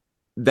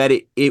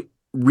it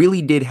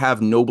really did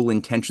have noble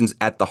intentions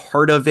at the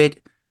heart of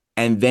it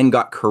and then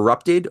got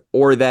corrupted,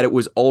 or that it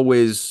was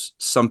always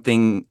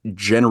something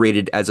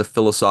generated as a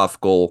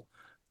philosophical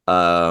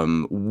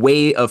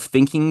way of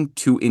thinking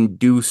to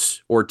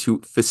induce or to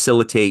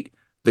facilitate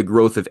the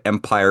growth of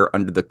empire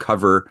under the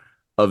cover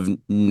of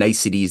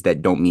niceties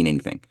that don't mean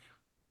anything?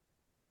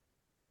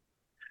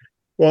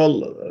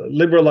 Well,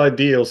 liberal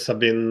ideals have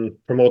been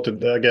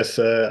promoted, I guess,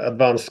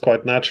 advanced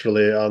quite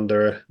naturally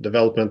under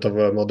development of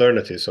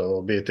modernity.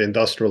 So be it the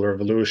Industrial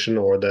Revolution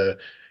or the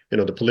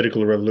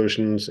political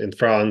revolutions in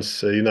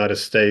France, United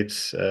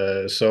States.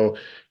 So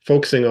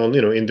focusing on,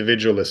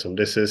 individualism.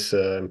 This is,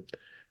 I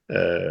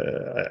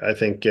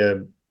think,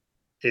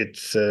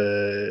 it's.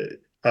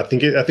 I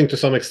think to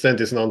some extent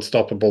it's an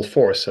unstoppable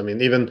force. I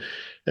mean, even.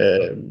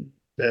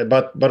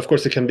 But of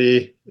course it can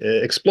be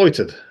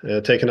exploited,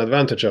 taken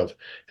advantage of,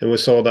 and we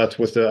saw that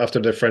with after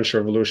the French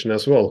Revolution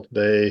as well.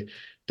 They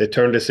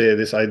turned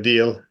this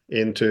ideal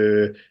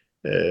into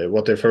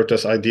what they refer to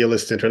as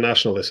idealist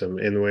internationalism,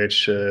 in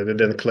which they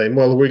then claim,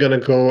 well, we're going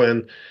to go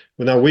and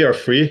now we are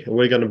free,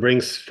 we're going to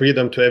bring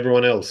freedom to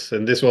everyone else.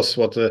 And this was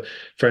what the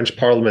French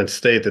Parliament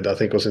stated, I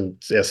think it was in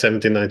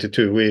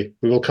 1792. We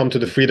will come to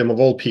the freedom of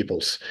all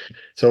peoples.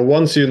 So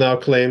once you now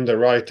claim the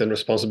right and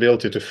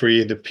responsibility to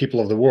free the people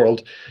of the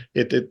world,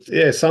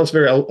 it sounds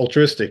very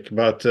altruistic,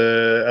 but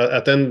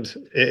at the end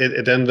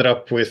it ended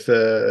up with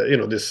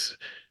this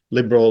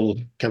liberal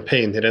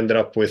campaign. It ended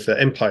up with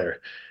empire.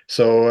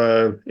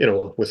 So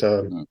with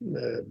a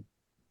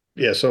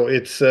so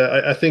it's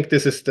I think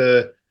this is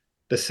the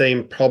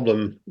same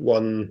problem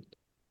one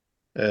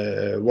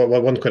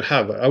what one could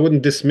have. I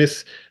wouldn't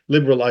dismiss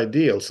liberal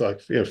ideals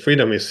like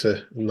freedom is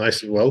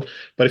nice and well,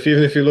 but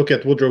even if you look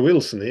at Woodrow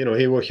Wilson,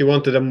 he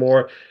wanted a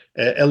more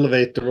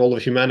elevate the role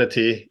of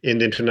humanity in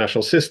the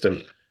international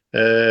system,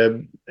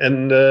 and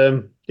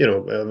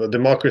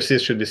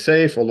democracies should be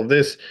safe, all of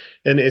this,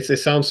 and it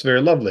sounds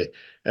very lovely.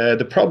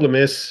 The problem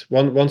is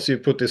once you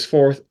put this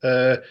forth.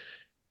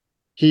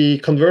 He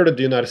converted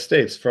the United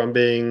States from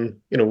being,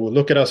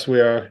 look at us, we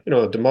are,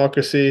 a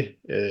democracy,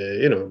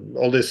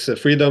 all these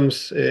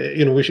freedoms,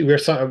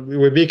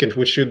 we're beacons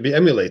which should be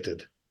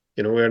emulated.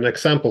 We're an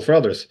example for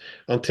others,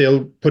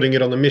 until putting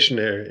it on a mission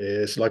here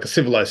is like a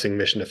civilizing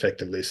mission,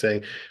 effectively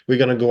saying we're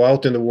going to go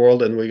out in the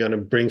world and we're going to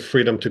bring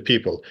freedom to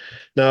people.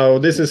 Now,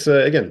 this is,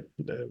 again,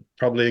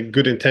 probably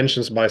good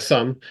intentions by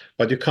some,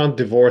 but you can't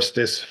divorce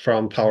this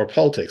from power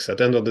politics. At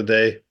the end of the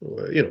day,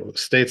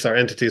 states are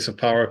entities of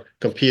power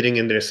competing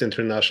in this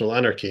international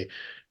anarchy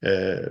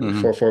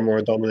for a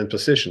more dominant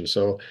position.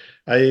 So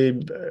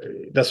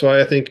that's why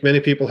I think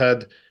many people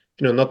had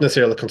not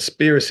necessarily a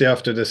conspiracy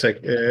after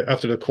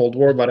the Cold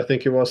War, but I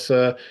think it was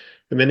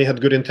many had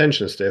good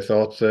intentions. They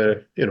thought,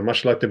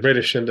 much like the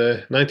British in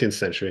the 19th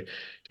century,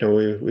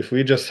 if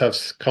we just have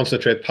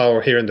concentrate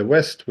power here in the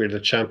West, we're the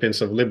champions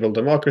of liberal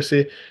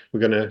democracy. We're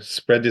going to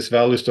spread these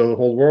values to the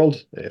whole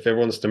world. If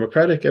everyone's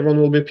democratic,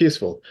 everyone will be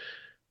peaceful.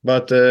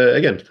 But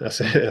again, as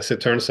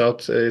it turns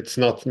out, it's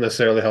not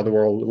necessarily how the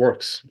world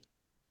works.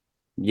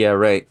 Yeah,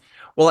 right.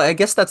 Well, I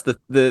guess that's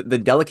the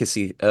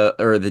delicacy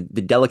or the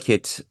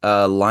delicate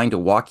line to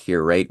walk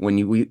here, right?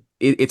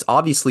 It's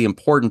obviously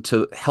important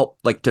to help,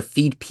 like, to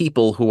feed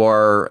people who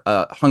are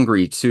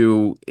hungry,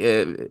 to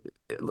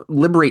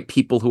liberate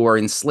people who are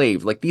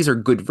enslaved. Like, these are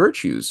good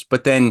virtues,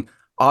 but then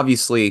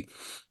obviously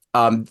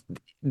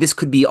this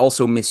could be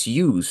also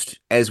misused,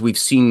 as we've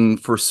seen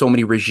for so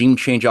many regime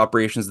change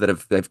operations that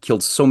have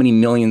killed so many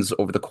millions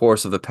over the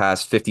course of the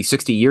past 50,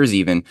 60 years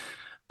even.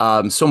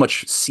 So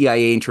much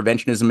CIA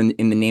interventionism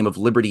in the name of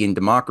liberty and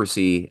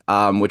democracy,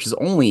 which has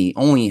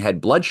only had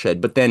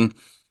bloodshed. But then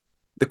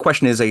the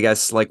question is, I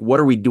guess, like, what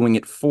are we doing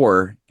it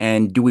for?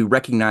 And do we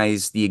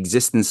recognize the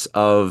existence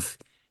of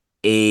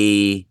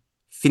a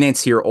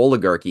financier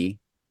oligarchy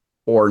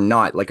or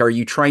not? Like, are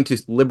you trying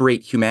to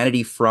liberate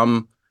humanity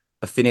from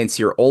a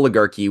financier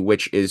oligarchy,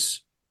 which is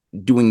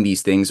doing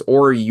these things,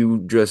 or are you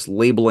just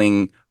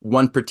labeling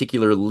one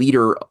particular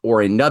leader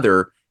or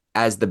another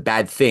as the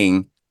bad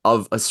thing?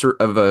 Of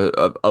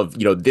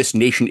this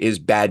nation is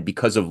bad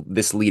because of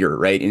this leader,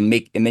 right? And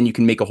then you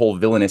can make a whole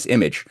villainous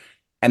image,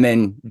 and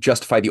then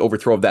justify the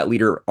overthrow of that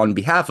leader on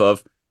behalf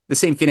of the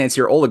same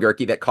financier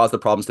oligarchy that caused the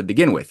problems to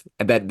begin with,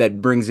 and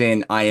that brings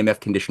in IMF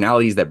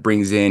conditionalities, that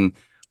brings in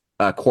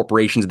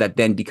corporations that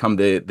then become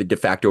the de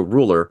facto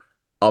ruler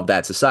of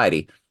that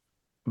society.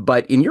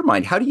 But in your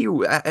mind, how do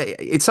you?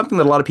 It's something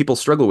that a lot of people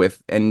struggle with,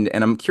 and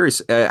I'm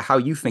curious how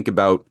you think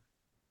about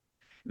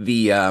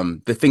the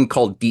thing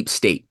called deep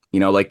state.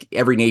 Like,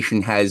 every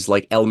nation has,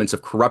 like, elements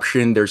of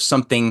corruption. There's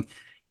something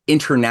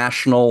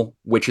international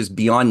which is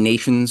beyond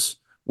nations,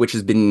 which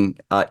has been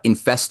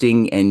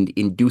infesting and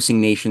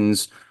inducing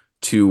nations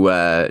to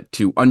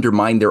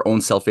undermine their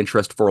own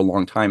self-interest for a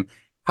long time.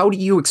 How do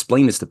you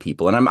explain this to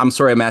people? And I'm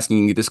sorry I'm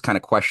asking you this kind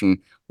of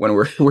question when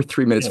we're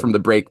 3 minutes from the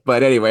break,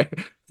 but anyway.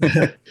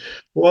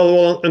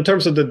 Well, in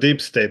terms of the deep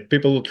state,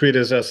 people will treat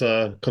this as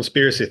a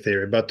conspiracy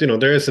theory, but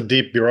there is a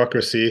deep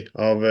bureaucracy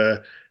of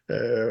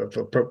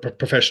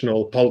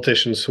professional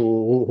politicians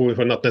who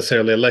are not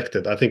necessarily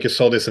elected. I think you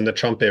saw this in the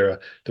Trump era,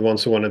 the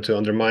ones who wanted to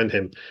undermine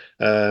him.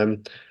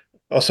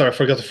 Sorry, I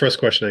forgot the first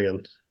question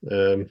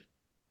again.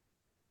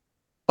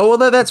 Well,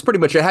 that's pretty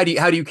much it. How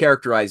do you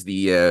characterize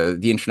the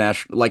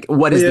international, like,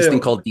 what is this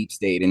thing called deep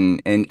state,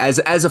 and as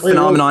a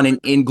phenomenon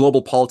in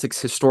global politics,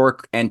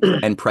 historic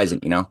and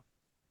present?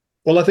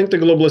 Well, I think the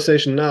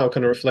globalization now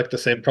kind of reflects the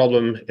same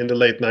problem in the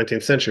late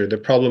 19th century. The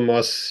problem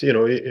was,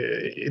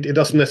 it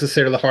doesn't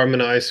necessarily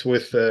harmonize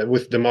with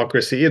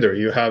democracy either.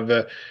 You have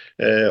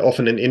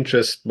often an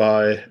interest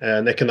by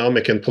an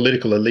economic and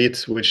political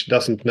elite, which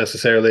doesn't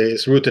necessarily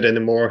is rooted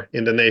anymore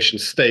in the nation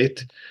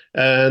state,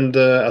 and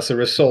as a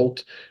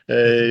result,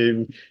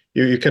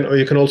 you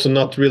can also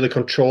not really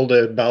control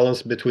the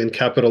balance between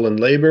capital and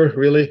labor,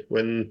 really,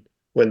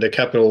 when the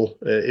capital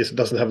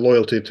doesn't have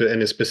loyalty to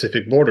any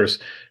specific borders.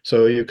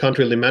 So you can't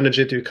really manage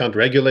it, you can't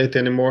regulate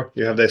anymore.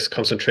 You have this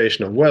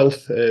concentration of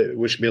wealth,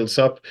 which builds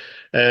up.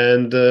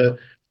 And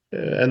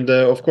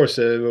of course,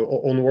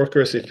 on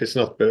workers, if it's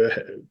not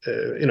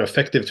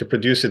effective to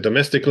produce it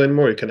domestically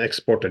anymore, you can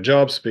export the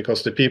jobs,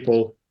 because the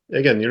people,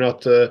 again, you're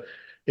not...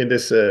 in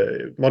this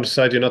modern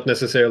society, you're not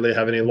necessarily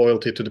have any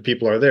loyalty to the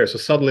people who are there. So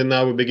suddenly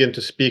now we begin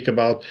to speak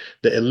about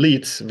the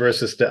elites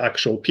versus the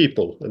actual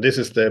people. And this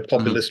is the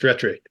populist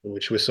rhetoric,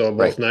 which we saw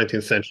both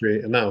 19th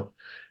century and now.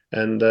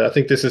 And I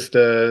think this is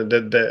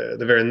the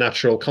very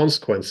natural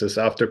consequences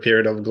after a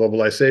period of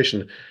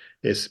globalization,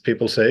 is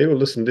people say, well,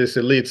 listen, these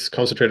elites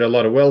concentrate a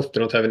lot of wealth. They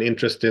don't have an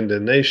interest in the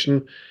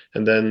nation.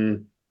 And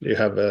then you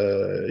have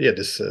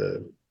this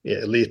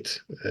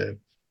elite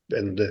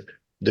and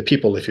the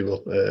people, if you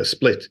will,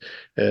 split,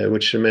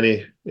 which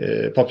many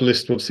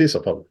populists would seize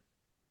upon.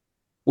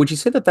 Would you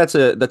say that that's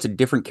a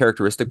different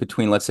characteristic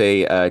between, let's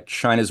say,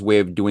 China's way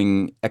of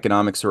doing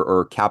economics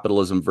or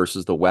capitalism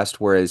versus the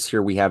West, whereas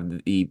here we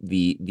have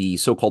the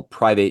so-called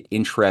private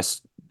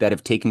interests that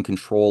have taken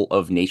control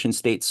of nation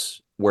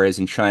states, whereas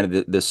in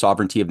China the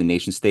sovereignty of the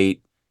nation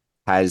state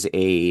has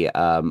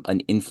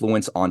an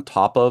influence on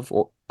top of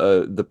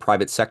the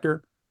private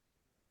sector?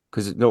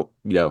 Because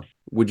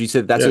would you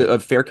say that's a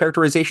fair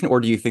characterization,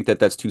 or do you think that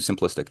that's too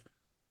simplistic?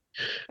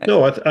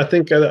 No, I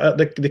think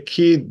the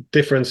key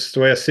difference,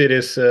 the way I see it,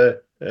 is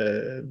that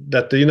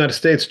the United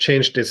States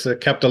changed its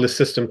capitalist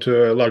system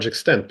to a large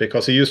extent,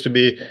 because it used to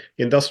be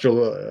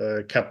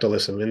industrial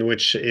capitalism, in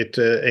which it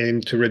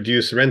aimed to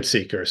reduce rent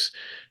seekers,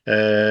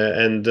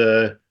 and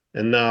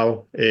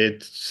now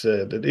it's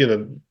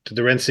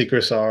the rent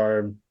seekers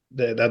are.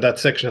 That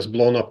section has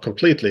blown up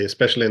completely,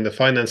 especially in the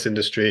finance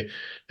industry,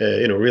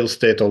 real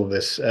estate, all of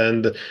this.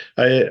 And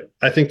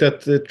I think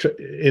that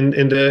in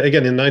the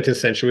 19th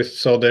century, we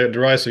saw the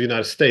rise of the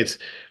United States.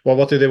 Well,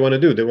 what did they want to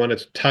do? They wanted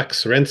to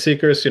tax rent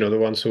seekers, the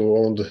ones who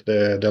owned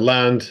the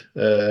land,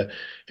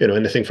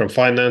 anything from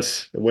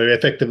finance, where you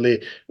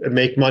effectively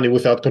make money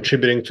without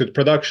contributing to the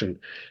production.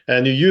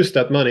 And you use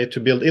that money to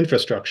build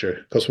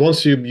infrastructure, because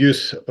once you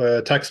use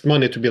taxed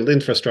money to build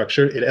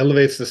infrastructure, it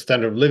elevates the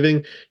standard of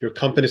living. Your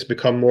companies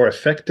become more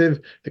effective,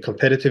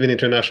 competitive in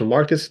international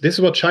markets. This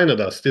is what China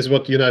does. This is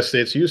what the United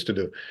States used to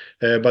do.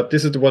 But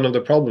this is one of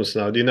the problems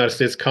now. The United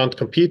States can't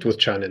compete with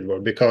China anymore,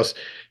 because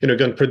you're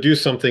going to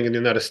produce something in the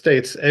United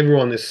States.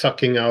 Everyone is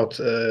sucking out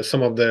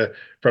some of the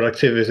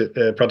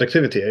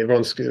productivity.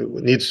 Everyone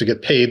needs to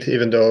get paid,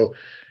 even though,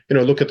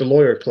 look at the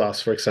lawyer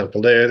class, for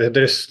example.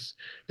 There's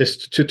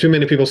too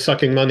many people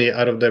sucking money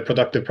out of the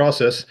productive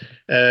process,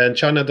 and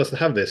China doesn't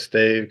have this.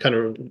 They kind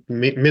of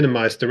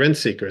minimize the rent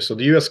seekers. So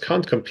the U.S.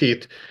 can't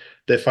compete.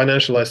 The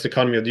financialized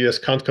economy of the U.S.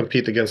 can't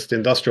compete against the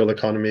industrial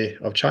economy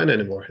of China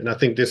anymore. And I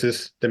think this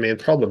is the main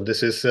problem.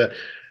 This is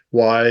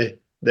why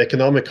the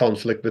economic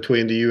conflict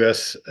between the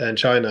U.S. and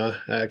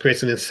China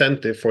creates an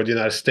incentive for the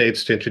United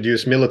States to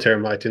introduce military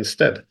might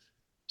instead.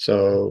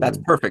 So that's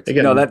perfect.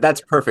 Again, that's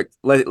perfect.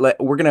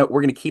 We're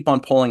gonna keep on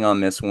pulling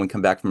on this when we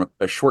come back from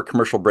a short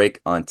commercial break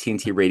on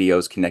TNT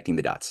Radio's Connecting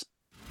the Dots.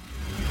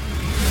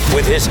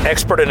 With his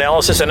expert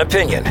analysis and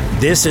opinion,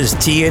 this is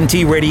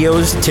TNT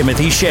Radio's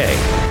Timothy Shea.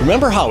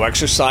 Remember how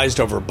exercised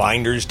over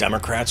binders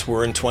Democrats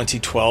were in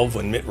 2012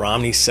 when Mitt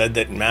Romney said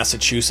that in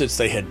Massachusetts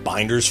they had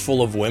binders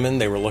full of women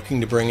they were looking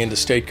to bring into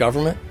state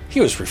government? He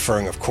was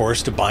referring, of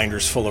course, to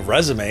binders full of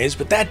resumes,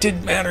 but that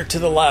didn't matter to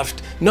the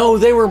left. No,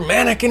 they were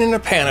mannequin in a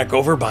panic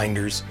over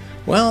binders.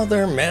 Well,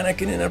 they're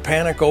mannequin in a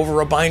panic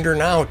over a binder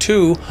now,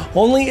 too,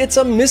 only it's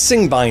a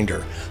missing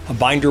binder. A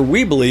binder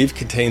we believe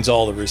contains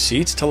all the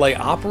receipts to lay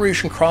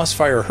Operation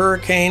Crossfire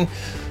Hurricane,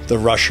 the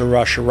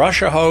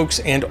Russia hoax,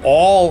 and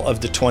all of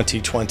the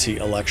 2020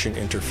 election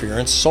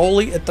interference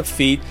solely at the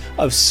feet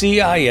of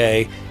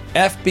CIA,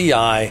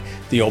 FBI,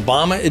 the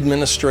Obama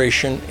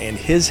administration and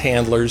his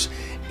handlers,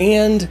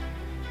 and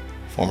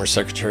former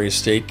Secretary of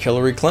State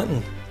Hillary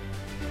Clinton.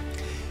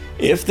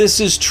 If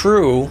this is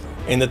true,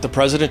 and that the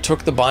president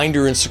took the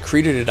binder and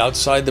secreted it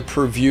outside the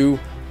purview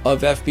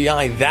of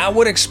FBI, that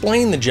would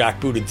explain the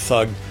jackbooted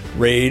thug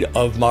raid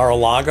of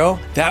Mar-a-Lago.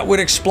 That would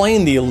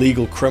explain the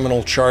illegal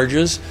criminal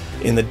charges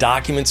in the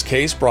documents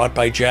case brought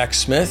by Jack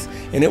Smith,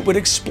 and it would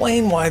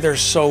explain why they're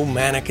so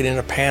mannequin in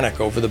a panic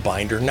over the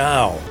binder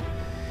now.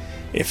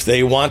 If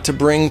they want to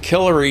bring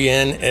Hillary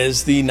in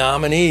as the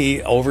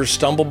nominee over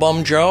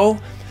Stumblebum Joe,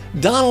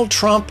 Donald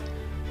Trump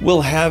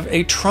will have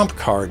a trump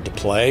card to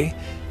play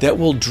that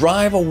will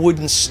drive a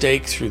wooden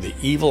stake through the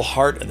evil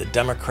heart of the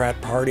Democrat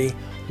Party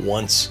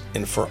once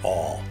and for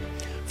all.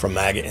 From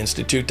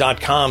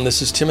MAGAInstitute.com,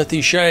 this is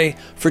Timothy Shea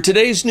for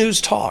today's News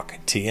Talk,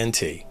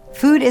 TNT.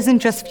 Food isn't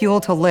just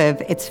fuel to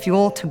live, it's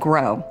fuel to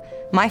grow.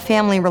 My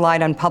family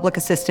relied on public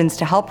assistance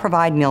to help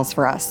provide meals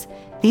for us.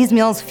 These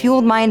meals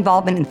fueled my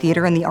involvement in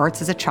theater and the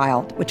arts as a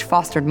child, which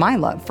fostered my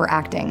love for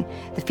acting.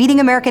 The Feeding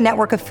America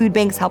network of food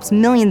banks helps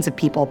millions of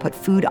people put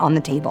food on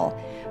the table.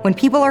 When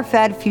people are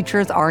fed,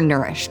 futures are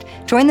nourished.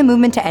 Join the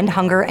movement to end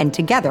hunger, and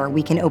together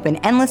we can open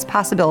endless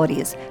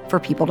possibilities for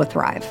people to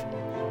thrive.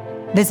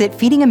 Visit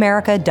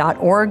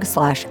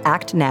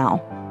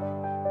feedingamerica.org/actnow.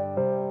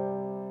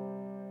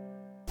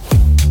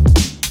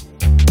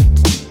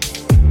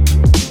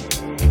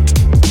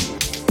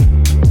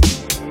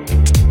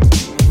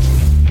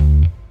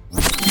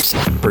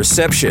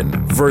 Perception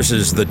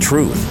versus the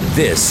truth.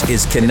 This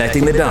is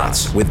Connecting the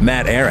Dots with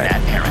Matt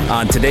Ehret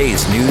on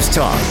today's News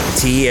Talk,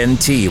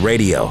 TNT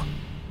Radio.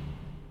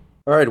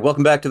 All right,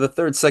 welcome back to the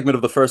third segment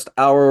of the first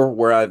hour,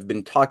 where I've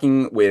been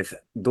talking with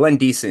Glenn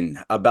Diesen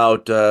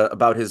about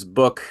his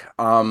book,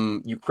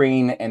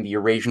 Ukraine and the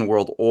Eurasian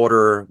World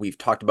Order. We've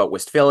talked about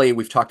Westphalia.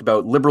 We've talked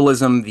about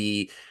liberalism,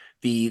 the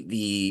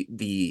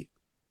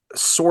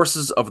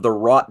sources of the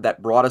rot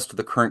that brought us to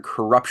the current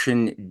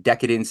corruption,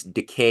 decadence,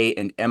 decay,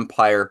 and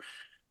empire.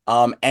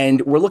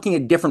 And we're looking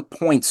at different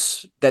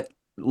points that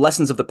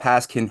lessons of the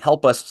past can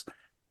help us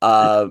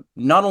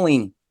not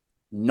only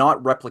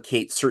not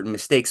replicate certain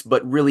mistakes,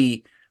 but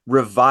really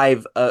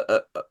revive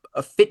a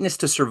fitness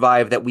to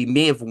survive that we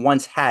may have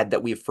once had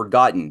that we have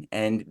forgotten.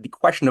 And the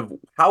question of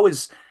how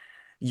is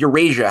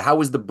Eurasia, how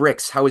is the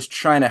BRICS, how is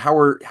China,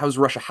 how's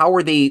Russia, how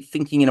are they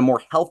thinking in a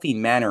more healthy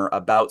manner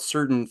about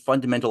certain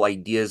fundamental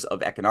ideas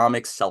of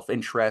economics,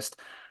 self-interest,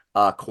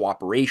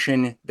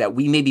 cooperation that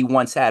we maybe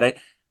once had?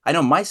 I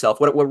know myself,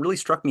 what really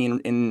struck me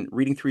in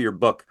reading through your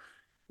book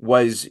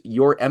was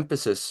your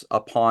emphasis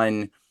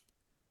upon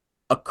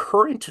a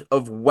current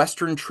of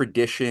Western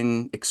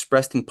tradition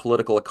expressed in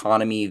political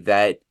economy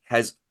that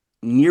has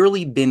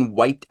nearly been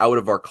wiped out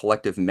of our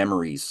collective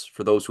memories.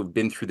 For those who have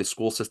been through the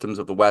school systems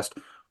of the West,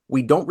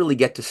 we don't really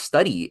get to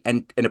study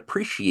and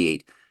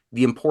appreciate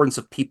the importance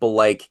of people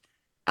like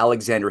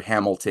Alexander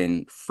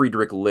Hamilton,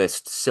 Friedrich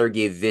List,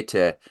 Sergei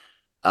Witte,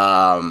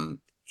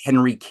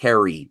 Henry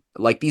Carey.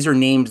 Like, these are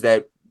names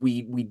that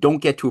we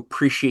don't get to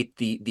appreciate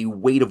the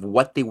weight of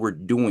what they were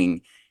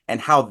doing and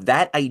how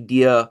that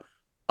idea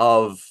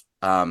of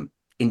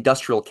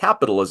industrial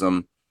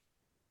capitalism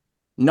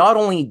not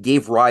only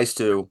gave rise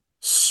to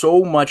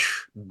so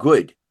much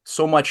good,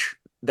 so much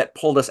that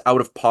pulled us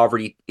out of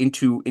poverty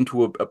into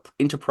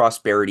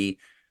prosperity,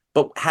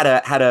 but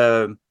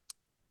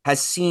has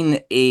seen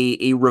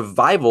a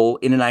revival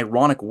in an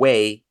ironic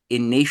way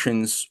in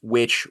nations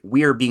which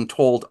we are being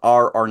told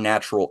are our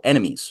natural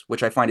enemies,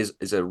 which I find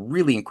is a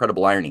really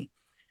incredible irony.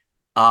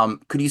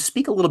 Could you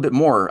speak a little bit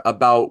more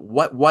about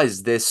what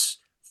was this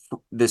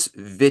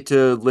Witte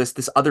list,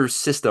 this other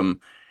system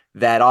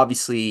that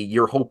obviously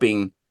you're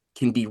hoping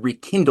can be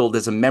rekindled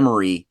as a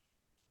memory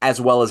as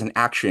well as an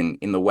action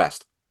in the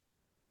West?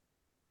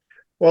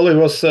 Well, it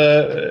was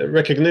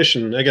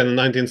recognition, again, in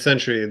the 19th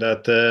century,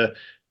 that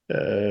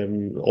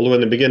although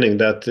in the beginning,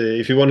 that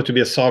if you wanted to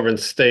be a sovereign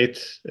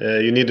state,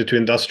 you needed to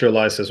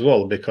industrialize as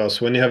well,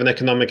 because when you have an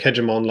economic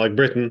hegemon like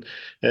Britain,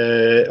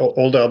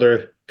 all the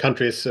other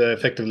countries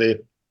effectively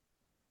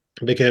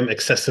became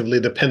excessively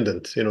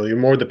dependent. You know, you're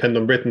more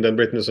dependent on Britain than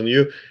Britain is on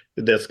you.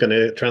 That's going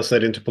to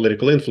translate into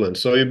political influence.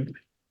 So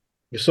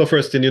you saw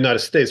first in the United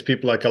States,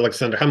 people like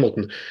Alexander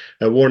Hamilton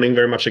warning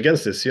very much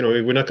against this. You know,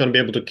 we're not going to be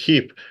able to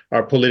keep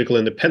our political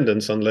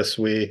independence unless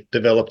we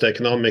develop the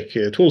economic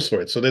tools for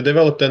it. So they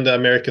developed then the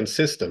American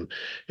system.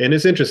 And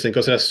it's interesting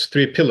because it has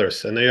three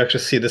pillars. And you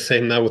actually see the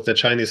same now with the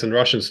Chinese and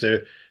Russians.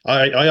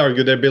 I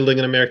argue they're building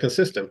an American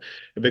system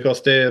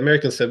because the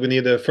Americans said we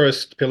need the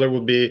first pillar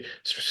would be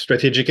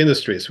strategic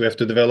industries. We have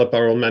to develop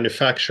our own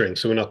manufacturing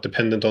so we're not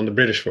dependent on the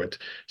British for it.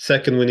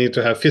 Second, we need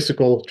to have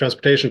physical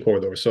transportation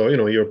corridors. So, you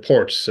know, your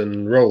ports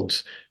and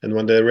roads. And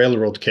when the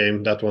railroad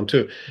came, that one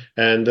too.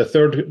 And the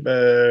third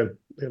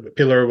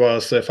pillar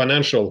was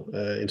financial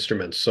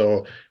instruments.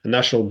 So a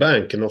national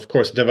bank and, of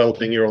course,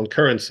 developing your own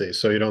currency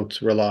so you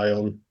don't rely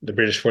on the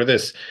British for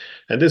this.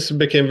 And this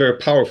became very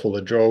powerful.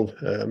 It drove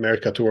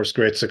America towards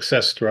great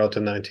success throughout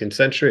the 19th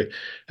century.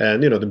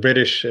 And, you know, the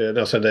British,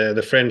 also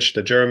the French,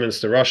 the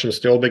Germans, the Russians,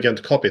 they all began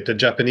to copy it. The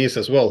Japanese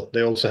as well.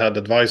 They also had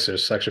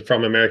advisors actually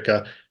from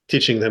America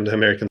teaching them the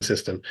American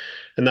system.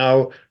 And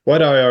now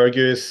what I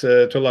argue is,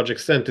 to a large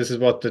extent, this is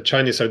what the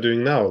Chinese are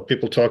doing now.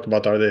 People talk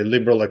about, are they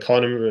liberal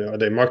economy, are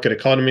they market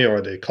economy, or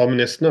are they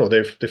communist? No,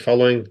 they're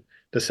following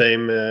the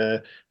same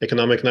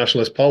economic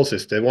nationalist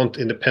policies. They want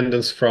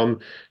independence from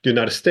the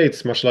United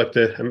States, much like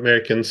the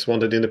Americans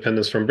wanted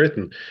independence from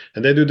Britain.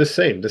 And they do the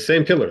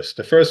same pillars.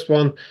 The first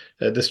one,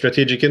 the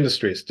strategic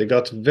industries. They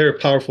got very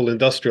powerful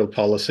industrial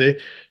policy.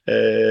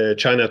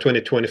 China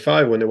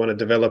 2025, when they want to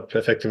develop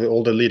effectively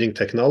all the leading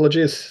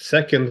technologies.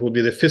 Second would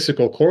be the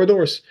physical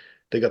corridors.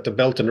 They got the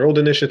Belt and Road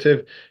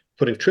Initiative,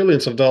 putting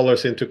trillions of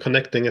dollars into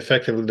connecting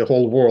effectively the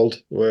whole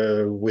world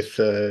with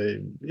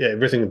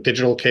everything,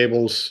 digital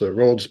cables,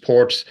 roads,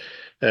 ports,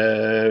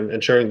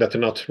 ensuring that they're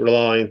not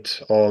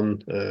reliant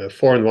on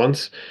foreign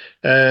ones.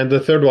 And the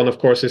third one, of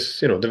course,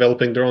 is, you know,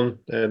 developing their own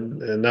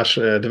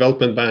national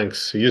development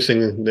banks,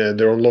 using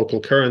their own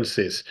local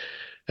currencies.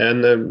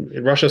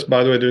 And Russia's,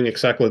 by the way, doing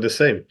exactly the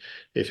same.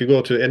 If you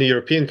go to any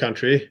European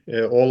country,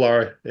 all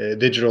our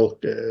digital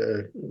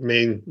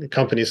main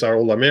companies are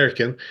all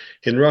American.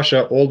 In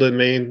Russia, all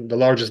the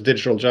largest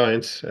digital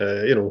giants,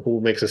 you know,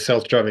 who makes the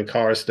self-driving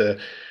cars, the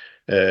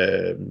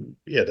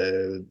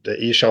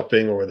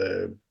e-shopping, or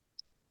the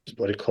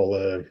what do you call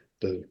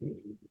the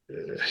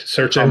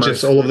search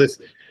engines, all of this.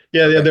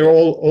 Yeah, they're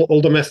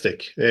all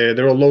domestic.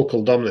 They're all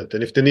local dominant.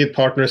 And if they need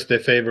partners, they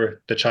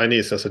favor the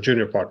Chinese as a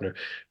junior partner.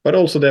 But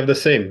also they have the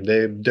same.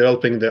 They're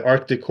developing the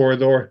Arctic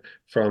corridor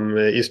from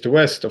east to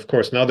west. Of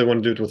course, now they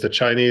want to do it with the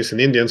Chinese and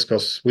Indians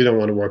because we don't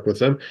want to work with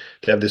them.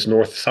 They have this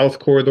north-south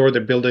corridor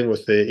they're building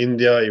with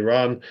India,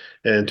 Iran,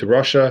 and to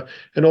Russia.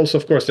 And also,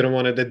 of course, they don't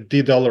want to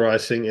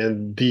de-dollarizing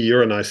and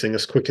de-euronizing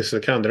as quick as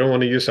they can. They don't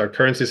want to use our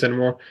currencies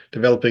anymore,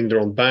 developing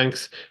their own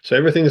banks. So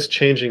everything is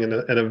changing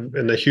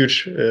in a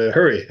huge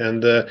hurry.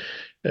 And they're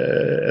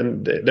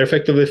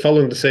effectively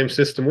following the same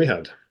system we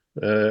had,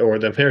 or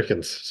the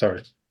Americans,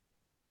 sorry.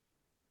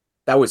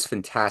 That was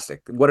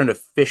fantastic. What an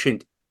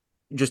efficient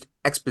just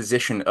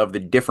exposition of the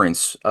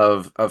difference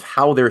of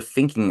how they're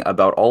thinking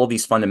about all of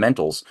these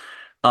fundamentals.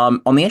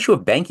 On the issue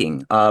of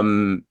banking,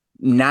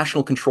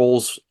 national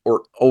controls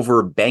or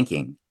over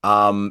banking.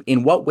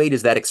 In what way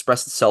does that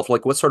express itself?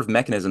 Like, what sort of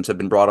mechanisms have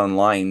been brought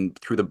online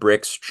through the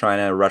BRICS,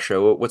 China,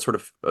 Russia? What sort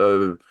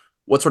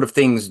of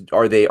things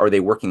are they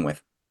working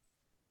with?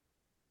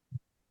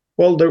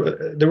 Well,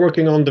 they're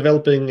working on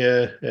developing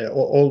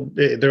all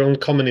their own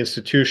common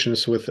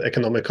institutions with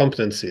economic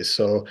competencies.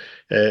 So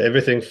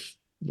everything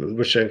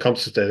which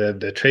encompasses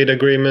the trade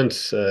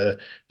agreements, they're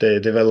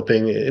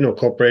developing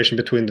cooperation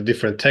between the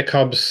different tech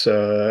hubs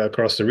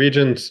across the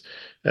regions.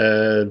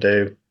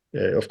 They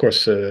of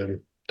course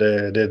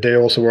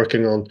they're also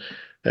working on.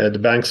 The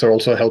banks are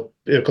also help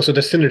because of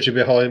the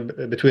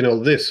synergy between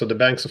all this. So the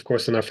banks, of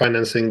course, then are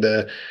financing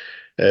the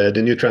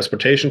new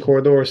transportation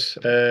corridors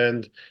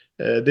and.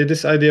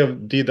 This idea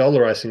of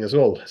de-dollarizing as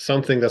well,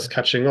 something that's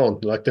catching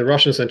on. Like the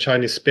Russians and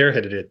Chinese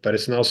spearheaded it, but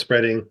it's now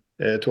spreading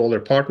to all their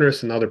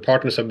partners, and other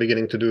partners are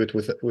beginning to do it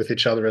with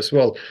each other as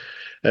well.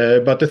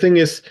 But the thing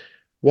is,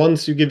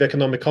 once you give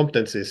economic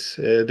competencies,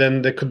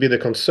 then there could be the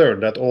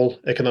concern that all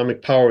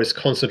economic power is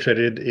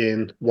concentrated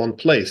in one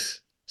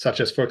place,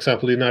 such as, for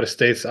example, the United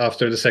States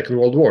after the Second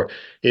World War.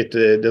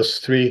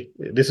 This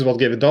is what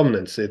gave it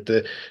dominance. It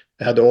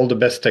had all the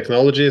best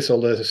technologies,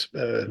 all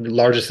the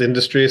largest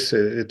industries.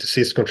 It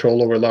seized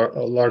control over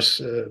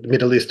large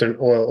Middle Eastern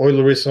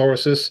oil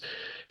resources.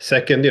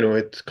 Second,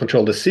 it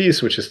controlled the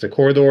seas, which is the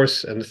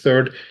corridors. And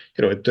third,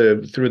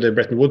 through the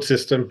Bretton Woods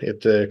system,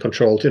 it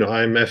controlled,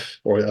 IMF,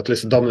 or at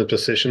least a dominant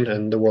position,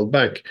 and the World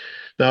Bank.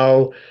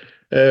 Now,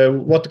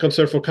 what the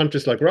concern for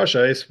countries like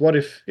Russia is, what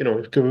if, we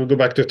go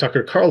back to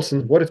Tucker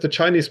Carlson, what if the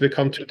Chinese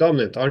become too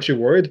dominant? Aren't you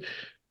worried?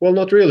 Well,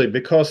 not really,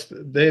 because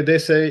they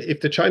say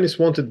if the Chinese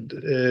wanted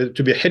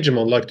to be a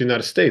hegemon like the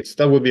United States,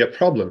 that would be a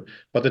problem.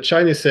 But the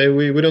Chinese say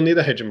we don't need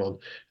a hegemon.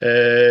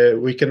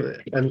 We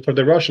can, and for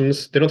the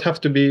Russians, they don't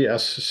have to be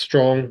as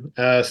strong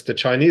as the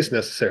Chinese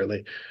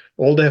necessarily.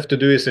 All they have to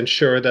do is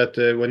ensure that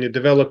when you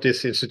develop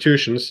these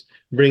institutions,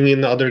 bring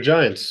in other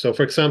giants. So,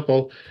 for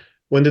example,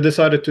 when they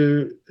decided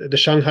the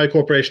Shanghai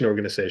Cooperation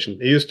Organization,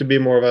 it used to be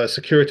more of a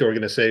security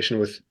organization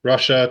with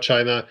Russia,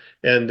 China,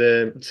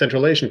 and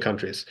Central Asian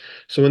countries.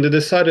 So when they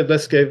decided,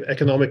 let's give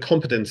economic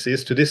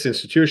competencies to this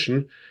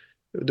institution,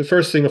 the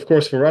first thing, of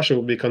course, for Russia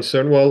would be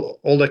concerned, well,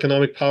 all the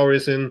economic power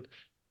is in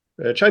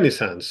Chinese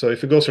hands. So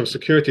if it goes from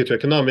security to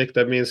economic,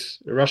 that means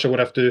Russia would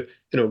have to,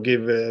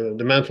 give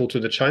the mantle to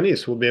the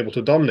Chinese, who will be able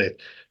to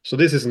dominate. So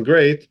this isn't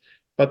great.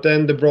 But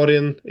then they brought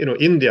in,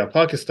 India,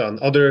 Pakistan,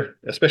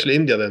 especially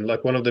India then,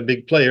 like one of the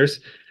big players.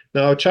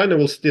 Now, China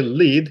will still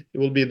lead. It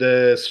will be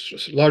the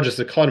largest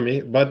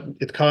economy, but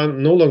it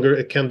can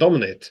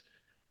dominate.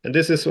 And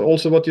this is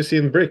also what you see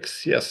in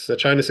BRICS. Yes, the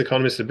Chinese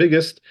economy is the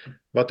biggest,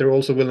 but they're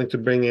also willing to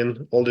bring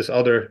in all these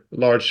other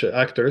large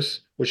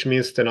actors, which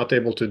means they're not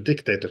able to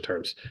dictate the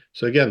terms.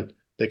 So again,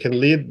 they can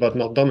lead, but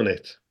not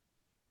dominate.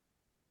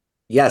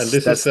 Yes, and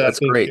this that's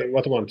great.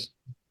 What I want.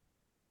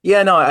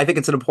 Yeah, no, I think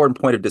it's an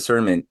important point of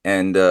discernment,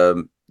 and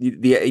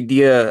the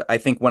idea. I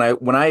think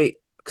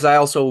because I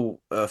also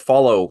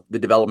follow the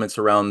developments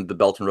around the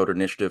Belt and Road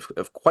Initiative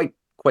of quite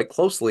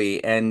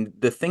closely, and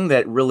the thing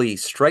that really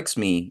strikes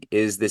me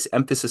is this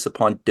emphasis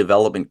upon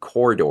development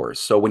corridors.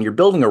 So when you're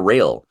building a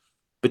rail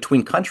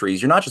between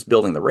countries, you're not just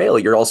building the rail;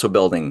 you're also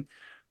building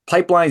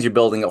pipelines. You're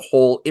building a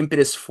whole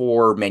impetus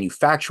for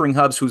manufacturing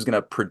hubs. Who's going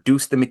to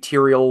produce the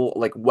material?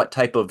 Like what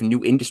type of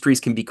new industries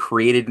can be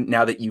created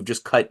now that you've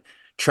just cut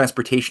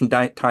transportation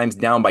times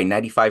down by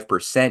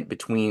 95%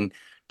 between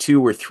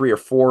 2 or 3 or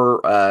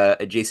 4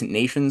 adjacent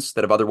nations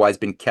that have otherwise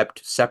been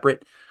kept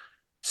separate.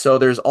 So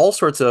there's all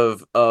sorts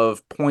of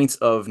points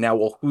of now,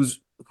 well, who's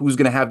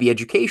going to have the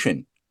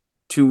education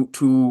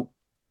to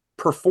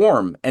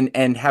perform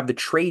and have the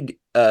trade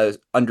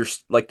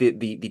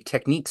the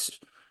techniques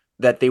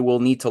that they will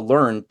need to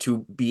learn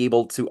to be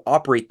able to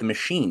operate the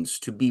machines,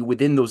 to be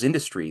within those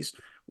industries.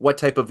 What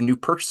type of new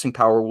purchasing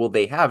power will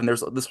they have? And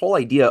there's this whole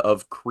idea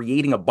of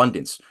creating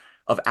abundance,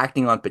 of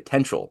acting on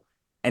potential.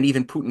 And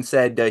even Putin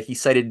said, he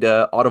cited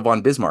Otto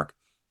von Bismarck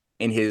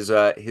in his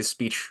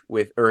speech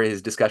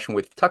his discussion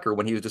with Tucker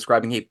when he was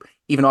describing, hey,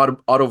 even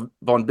Otto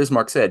von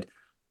Bismarck said,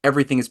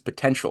 everything is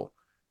potential.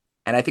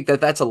 And I think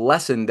that that's a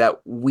lesson that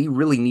we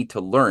really need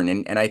to learn.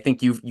 And I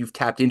think you've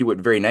tapped into it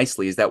very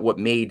nicely. Is that what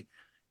made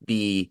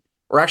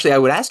or actually, I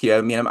would ask you, I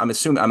mean, I'm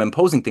assuming I'm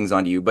imposing things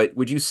onto you, but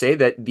would you say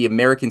that the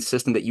American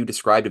system that you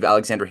described of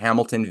Alexander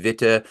Hamilton,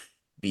 Witte,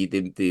 the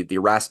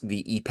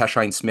E.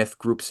 Peshine Smith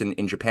groups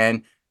in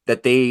Japan,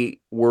 that they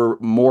were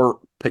more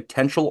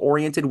potential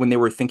oriented when they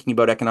were thinking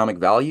about economic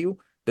value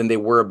than they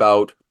were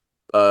about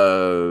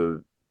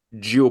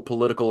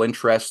geopolitical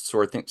interests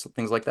or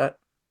things like that?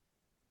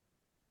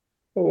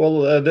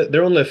 Well,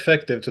 they're only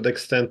effective to the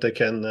extent they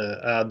can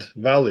add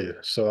value.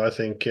 So I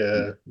think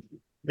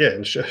yeah,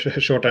 in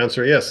short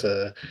answer, yes,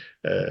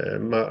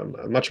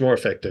 much more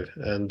effective.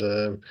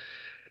 And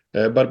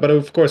but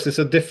of course, it's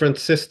a different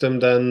system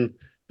than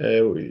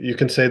you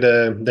can say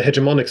the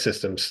hegemonic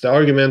systems. The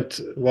argument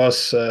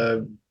was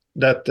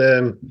that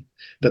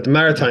the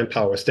maritime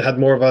powers, they had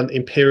more of an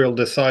imperial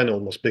design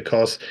almost,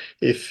 because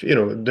if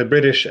the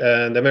British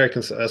and the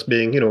Americans, as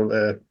being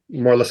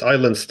more or less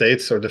island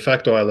states or de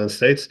facto island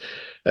states,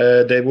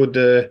 they would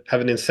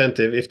have an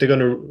incentive if they're going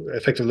to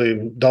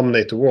effectively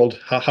dominate the world.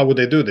 How would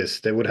they do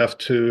this? They would have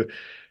to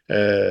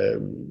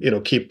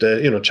keep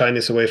the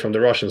Chinese away from the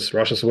Russians,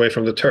 Russians away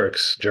from the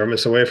Turks,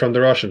 Germans away from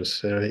the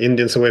Russians,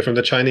 Indians away from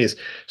the Chinese.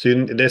 So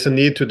there's a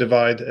need to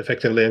divide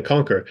effectively and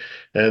conquer.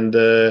 And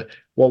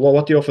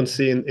what you often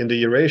see in the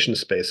Eurasian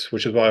space,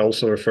 which is why I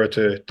also refer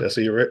to it as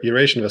a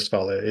Eurasian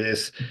Westphalia,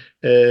 is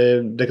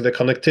the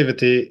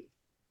connectivity.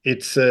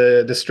 It's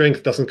the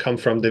strength doesn't come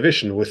from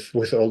division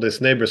with all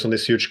these neighbors on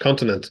this huge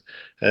continent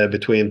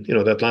between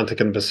the Atlantic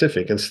and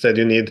Pacific. Instead,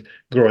 you need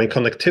growing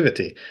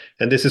connectivity,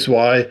 and this is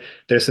why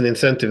there's an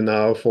incentive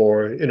now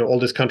for all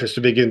these countries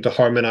to begin to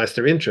harmonize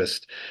their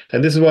interest.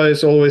 And this is why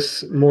it's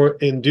always more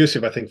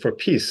inducive, I think, for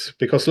peace.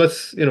 Because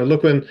let's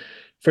look when,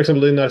 for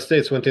example, the United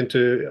States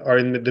are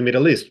in the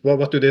Middle East. Well,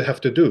 what do they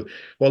have to do?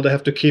 Well, they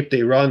have to keep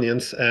the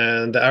Iranians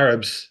and the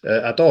Arabs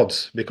at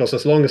odds, because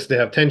as long as they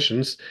have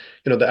tensions,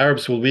 the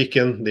Arabs will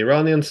weaken the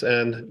Iranians,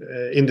 and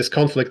in this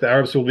conflict, the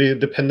Arabs will be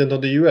dependent on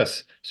the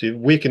US. So you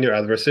weaken your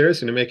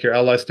adversaries and you make your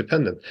allies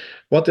dependent.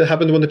 What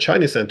happened when the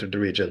Chinese entered the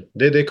region?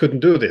 They couldn't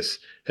do this.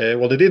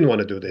 Well, they didn't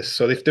want to do this.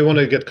 So if they want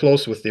to get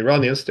close with the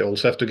Iranians, they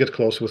also have to get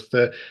close with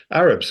the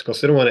Arabs, because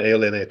they don't want to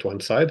alienate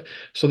one side.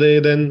 So they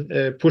then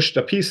pushed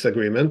a peace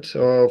agreement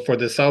for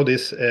the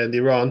Saudis and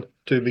Iran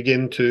to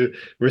begin to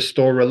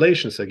restore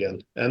relations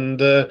again.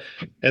 And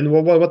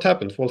what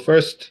happened? Well,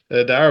 first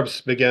the Arabs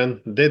began.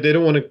 They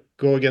don't want to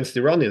go against the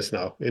Iranians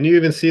now, and you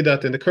even see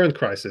that in the current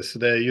crisis.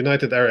 The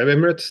United Arab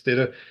Emirates,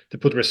 they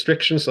put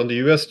restrictions on the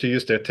US to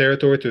use their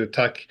territory to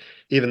attack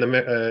even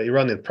the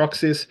Iranian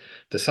proxies.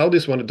 The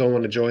Saudis don't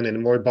want to join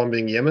anymore,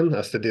 bombing Yemen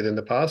as they did in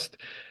the past.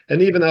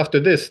 And even after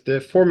this,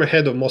 the former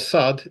head of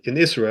Mossad in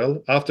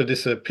Israel, after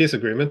this peace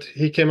agreement,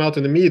 he came out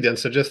in the media and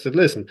suggested,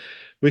 listen,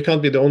 we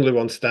can't be the only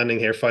ones standing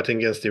here fighting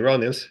against the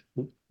Iranians,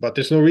 but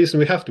there's no reason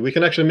we have to. We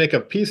can actually make a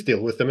peace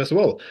deal with them as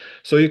well.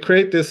 So you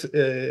create this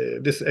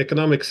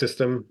economic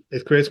system.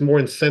 It creates more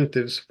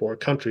incentives for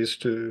countries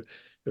to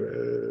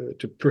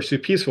pursue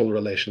peaceful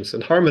relations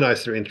and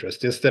harmonize their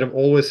interests, instead of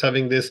always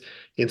having this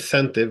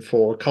incentive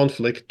for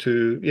conflict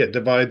to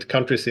divide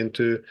countries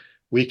into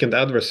weakened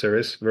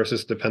adversaries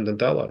versus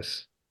dependent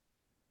allies.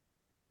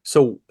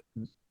 So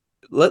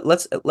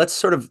let's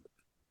sort of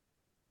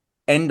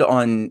end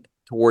on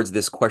towards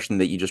this question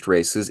that you just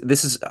raised.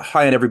 This is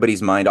high on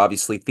everybody's mind.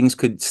 Obviously, things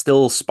could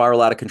still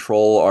spiral out of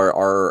control.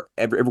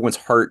 Everyone's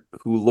heart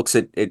who looks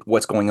at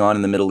what's going on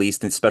in the Middle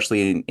East, and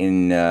especially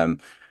in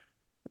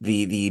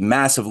the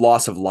massive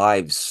loss of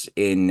lives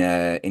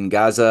in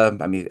Gaza.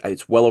 I mean,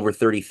 it's well over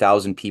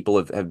 30,000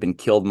 people have been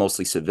killed,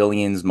 mostly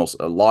civilians,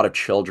 a lot of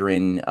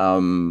children.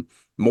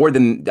 More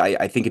than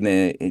I think in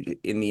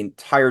the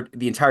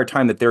entire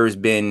time that there has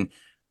been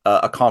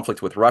a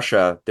conflict with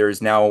Russia, there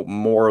is now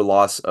more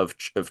loss of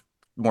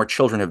more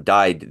children have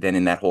died than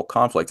in that whole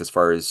conflict as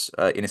far as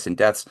innocent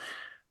deaths.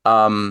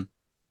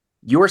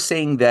 You're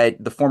saying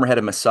that the former head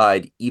of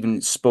Mossad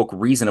even spoke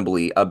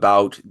reasonably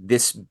about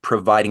this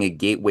providing a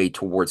gateway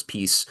towards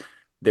peace.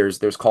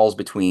 There's calls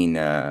between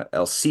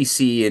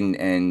El-Sisi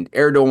and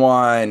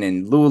Erdogan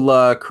and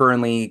Lula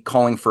currently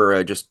calling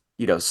for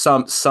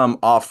some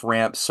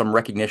off-ramp, some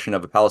recognition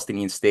of a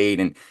Palestinian state,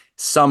 and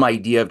some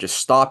idea of just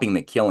stopping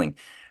the killing.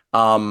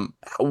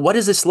 What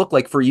does this look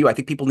like for you? I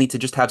think people need to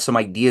just have some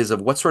ideas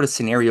of what sort of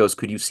scenarios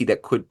could you see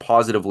that could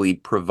positively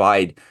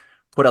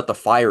put out the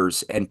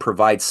fires and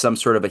provide some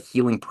sort of a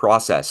healing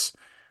process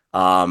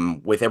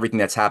with everything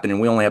that's happened. And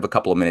we only have a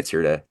couple of minutes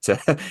here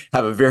to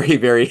have a very,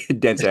 very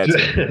dense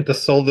answer. To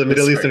solve the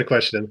Middle Eastern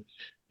question.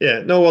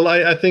 Yeah, no, well,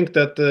 I think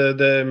that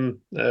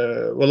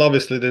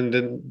obviously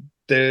then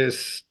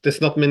there's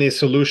not many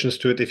solutions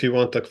to it if you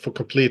want for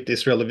complete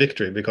Israeli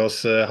victory,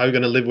 because how are you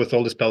going to live with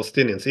all these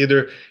Palestinians?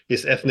 Either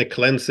it's ethnic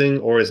cleansing,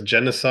 or it's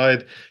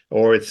genocide,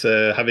 or it's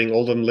having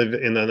all of them live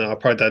in an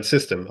apartheid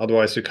system.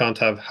 Otherwise, you can't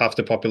have half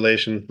the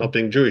population not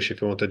being Jewish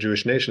if you want a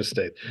Jewish nation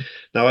state.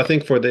 Now, I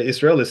think for the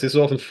Israelis, this is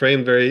often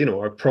framed very,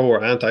 pro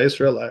or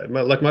anti-Israel.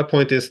 My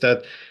point is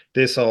that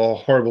this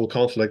horrible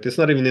conflict, it's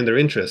not even in their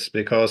interest,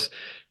 because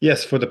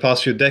yes, for the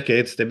past few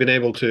decades, they've been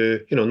able to,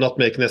 not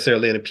make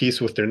necessarily any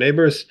peace with their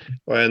neighbors,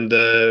 and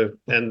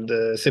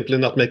simply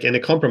not make any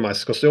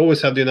compromise, because they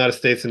always have the United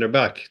States in their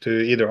back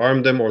to either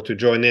arm them or to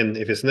join in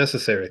if it's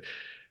necessary.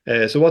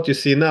 So what you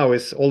see now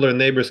is all their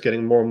neighbors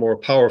getting more and more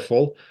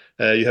powerful.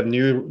 You have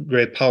new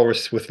great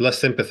powers with less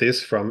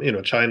sympathies from,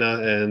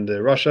 China and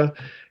Russia.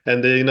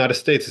 And the United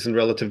States is in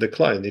relative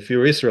decline. If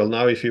you're Israel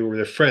now, if you were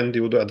their friend,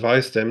 you would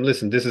advise them,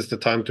 listen, this is the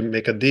time to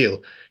make a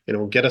deal.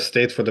 Get a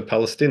state for the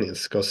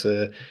Palestinians. Because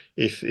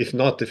if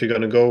not, if you're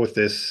going to go with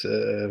this,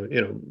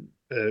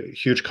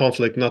 huge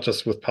conflict, not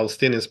just with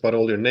Palestinians, but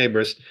all your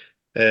neighbors,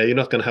 you're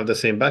not going to have the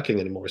same backing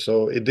anymore.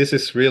 So this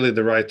is really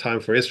the right time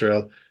for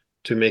Israel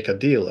to make a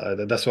deal.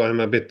 That's why I'm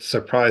a bit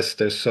surprised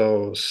they're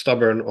so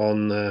stubborn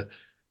on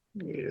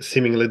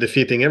seemingly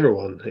defeating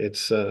everyone.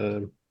 It's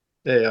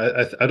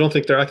I don't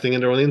think they're acting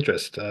in their own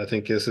interest. I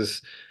think this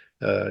is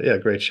a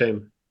great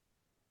shame.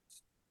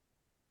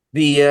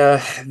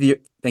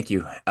 Thank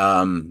you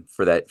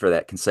for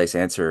that concise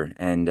answer,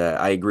 and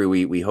I agree.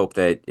 We hope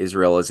that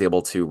Israel is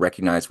able to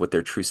recognize what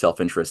their true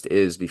self-interest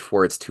is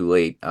before it's too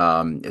late.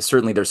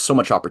 Certainly, there's so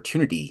much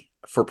opportunity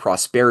for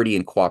prosperity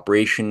and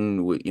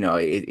cooperation. You know,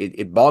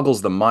 it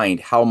boggles the mind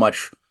how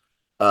much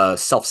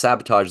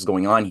self-sabotage is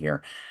going on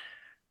here.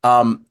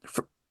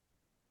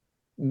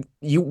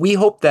 We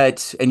hope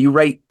that, and you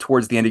write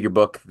towards the end of your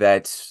book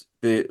that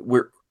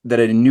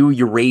a new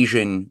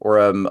Eurasian or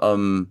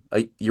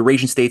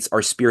Eurasian states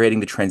are spearheading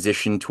the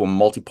transition to a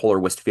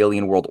multipolar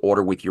Westphalian world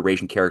order with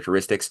Eurasian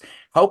characteristics.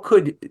 How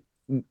could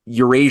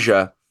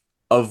Eurasia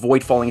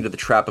avoid falling into the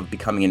trap of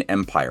becoming an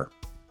empire?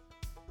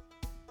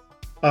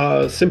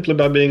 Simply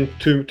by being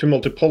too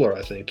multipolar,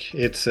 I think.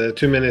 It's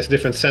too many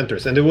different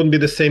centers, and there wouldn't be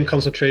the same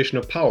concentration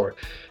of power.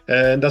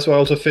 And that's why I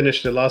also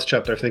finished the last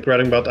chapter, I think,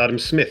 writing about Adam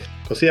Smith,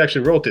 because he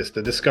actually wrote this,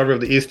 the discovery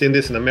of the East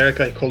Indies in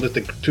America. He called it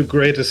the two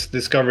greatest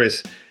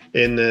discoveries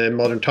in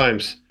modern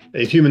times,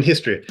 in human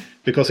history,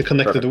 because it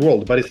connected the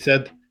world. But he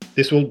said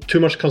too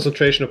much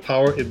concentration of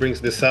power, it brings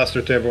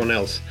disaster to everyone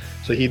else.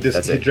 So he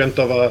dreamt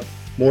of a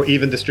more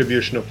even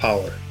distribution of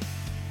power.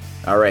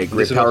 All right,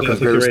 great power comes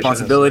great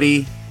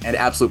responsibility, and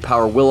absolute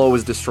power will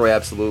always destroy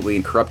absolutely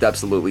and corrupt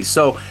absolutely.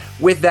 So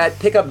with that,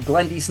 pick up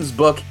Glenn Diesen's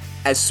book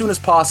as soon as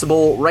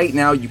possible. Right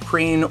now,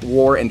 Ukraine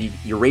War and the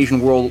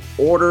Eurasian World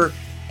Order.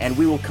 And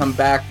we will come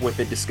back with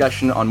a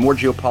discussion on more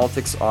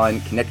geopolitics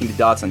on Connecting the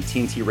Dots on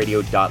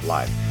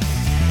TNTRadio.live.